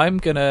 I'm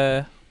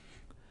gonna...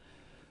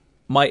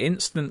 My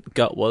instant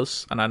gut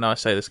was, and I know I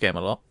say this game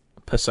a lot,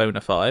 Persona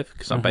 5,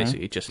 because I'm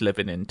basically just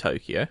living in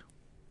Tokyo.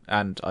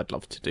 And I'd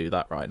love to do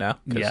that right now,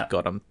 because,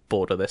 God, I'm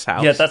bored of this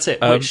house. Yeah, that's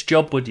it. Which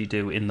job would you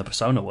do in the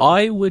Persona world?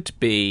 I would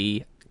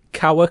be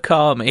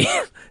Kawakami,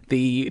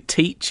 the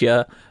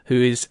teacher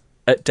who is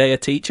at day a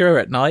teacher,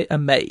 at night a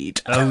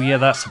maid. Oh yeah,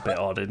 that's a bit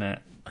odd, isn't it?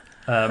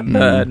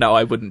 No,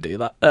 I wouldn't do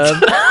that.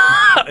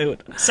 I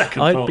would.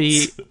 Second I'd thoughts.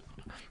 be.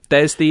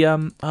 There's the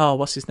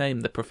what's his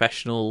name? The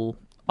professional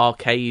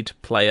arcade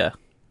player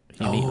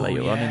you meet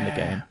later on in the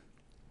game.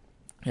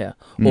 Yeah,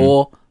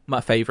 or my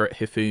favourite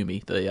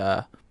Hifumi,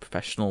 the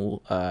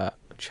professional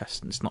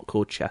chess. It's not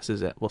called chess,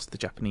 is it? What's the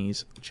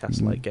Japanese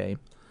chess-like game?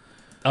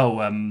 Oh,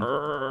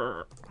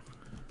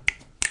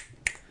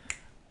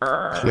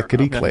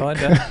 Clickety click.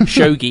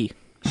 Shogi.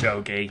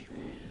 Shogi.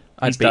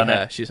 I'd He's be done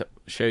her. it. She's a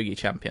shogi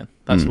champion.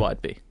 That's what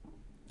I'd be.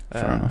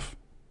 Fair enough.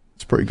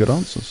 It's pretty good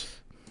answers.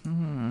 Who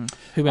in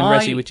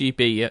Resi would you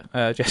be,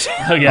 Jesse?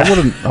 Oh yeah.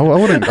 I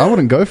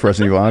wouldn't go for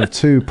Resident Evil. I have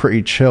two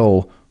pretty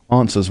chill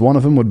answers. One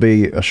of them would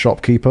be a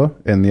shopkeeper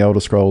in the Elder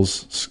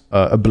Scrolls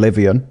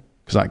Oblivion,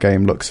 because that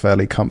game looks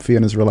fairly comfy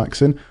and is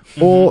relaxing.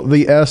 Or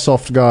the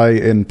airsoft guy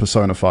in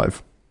Persona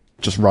 5.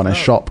 Just run his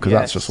shop, because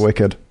that's just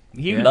wicked.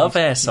 You love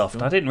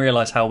airsoft. I didn't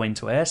realise how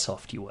into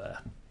airsoft you were.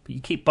 But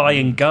you keep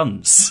buying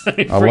guns.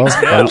 It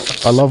freaks me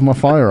out. I love my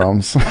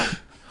firearms.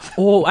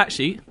 Oh,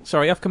 actually,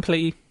 sorry, I've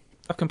completely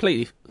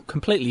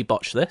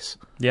botched this.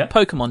 Yeah.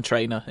 Pokemon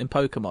trainer in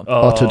Pokemon.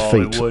 Buttered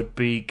feet. It would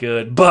be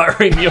good.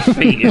 Buttering your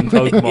feet in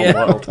Pokemon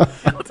World.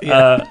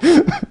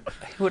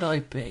 Who would I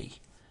be?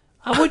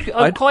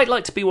 I'd quite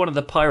like to be one of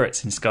the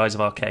pirates in Skies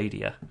of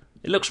Arcadia.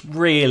 It looks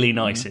really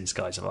nice in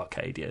Skies of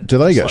Arcadia. Do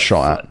they It's get like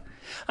shot fun.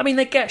 I mean,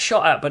 they get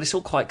shot at, but it's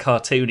all quite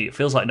cartoony. It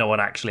feels like no one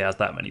actually has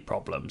that many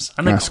problems.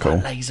 And they've That's got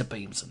like, cool. laser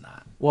beams and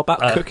that. What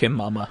about Cooking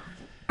Mama?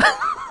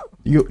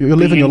 You're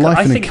living your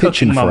life in a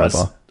kitchen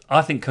forever.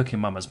 I think Cooking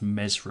Mama's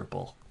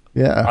miserable.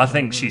 Yeah. I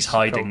think she's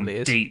hiding probably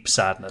is. deep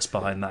sadness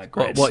behind that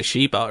grid. What is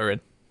she buttering?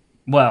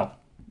 Well,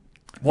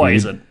 what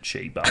isn't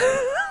she buttering?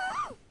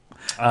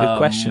 Good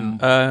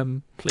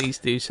question. Please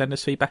do send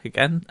us feedback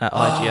again at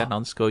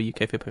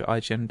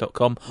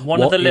IGN_UK@IGN.com.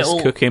 What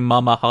is Cooking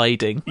Mama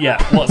hiding? Yeah,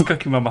 what's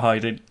Cooking Mama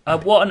hiding?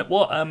 One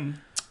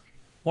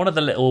of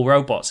the little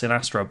robots in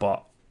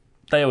Astrobot.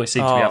 They always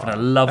seem to be having a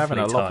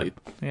lovely time.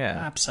 Yeah,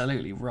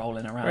 Absolutely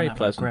rolling around, Very having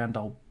pleasant. a grand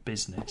old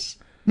business.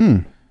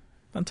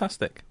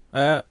 fantastic.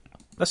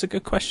 That's a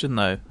good question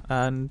though,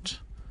 and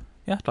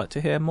yeah, I'd like to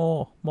hear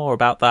more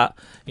about that.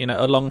 You know,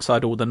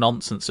 alongside all the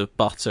nonsense of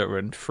butter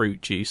and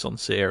fruit juice on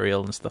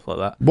cereal and stuff like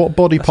that. What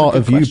body That's a part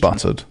good have you question.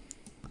 buttered?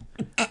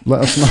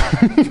 Let us know.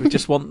 We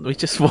just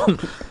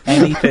want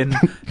anything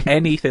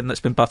that's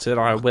been buttered.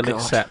 I will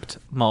accept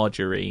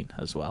margarine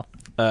as well.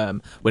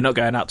 We're not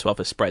going out to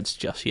other spreads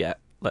just yet.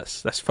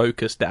 Let's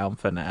focus down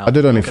for now. I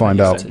did only We're gonna find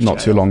use out it. not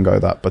too long ago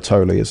that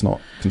Bertolli is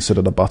not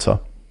considered a butter,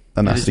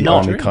 and that's is the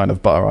not. only kind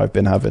of butter I've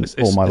been having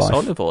all my It's life.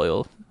 olive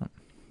oil.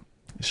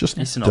 It's just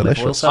It's an olive oil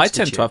delicious.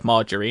 substitute. I tend to have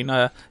margarine.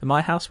 In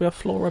my house, we have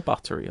Flora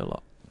buttery a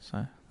lot.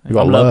 So You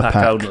got Lurpak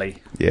Lurpak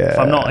only. Yeah. If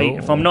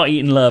I'm not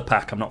eating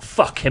Lurpak, I'm not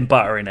fucking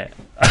buttering it.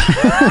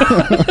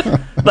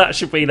 That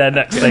should be their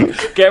next thing.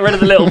 Get rid of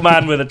the little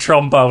man with a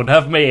trombone.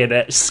 Have me in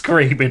it,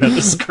 screaming at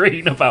the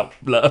screen about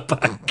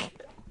Lurpak.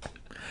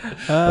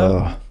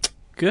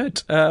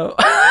 good.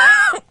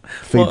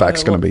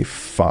 Feedback's going to be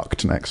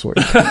fucked next week.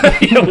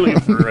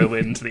 We've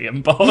ruined the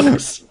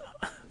inbox.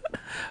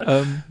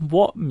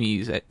 What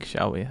music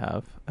shall we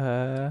have?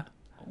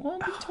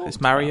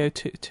 Is Mario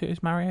 2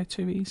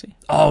 easy?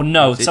 Oh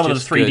no! Is it Some of the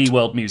just 3D good?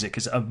 World music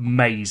is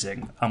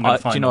amazing. I'm going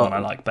to Do you find know the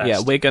one what? I like best. Yeah,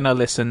 we're going to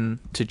listen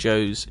to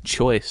Joe's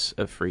choice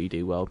of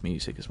 3D World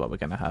music is what we're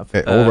going to have.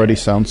 It already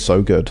sounds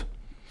so good.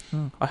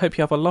 I hope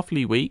you have a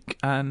lovely week,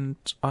 and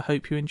I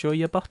hope you enjoy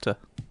your butter.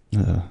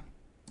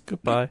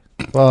 Goodbye.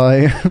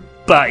 Bye.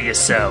 Bat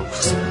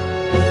yourselves.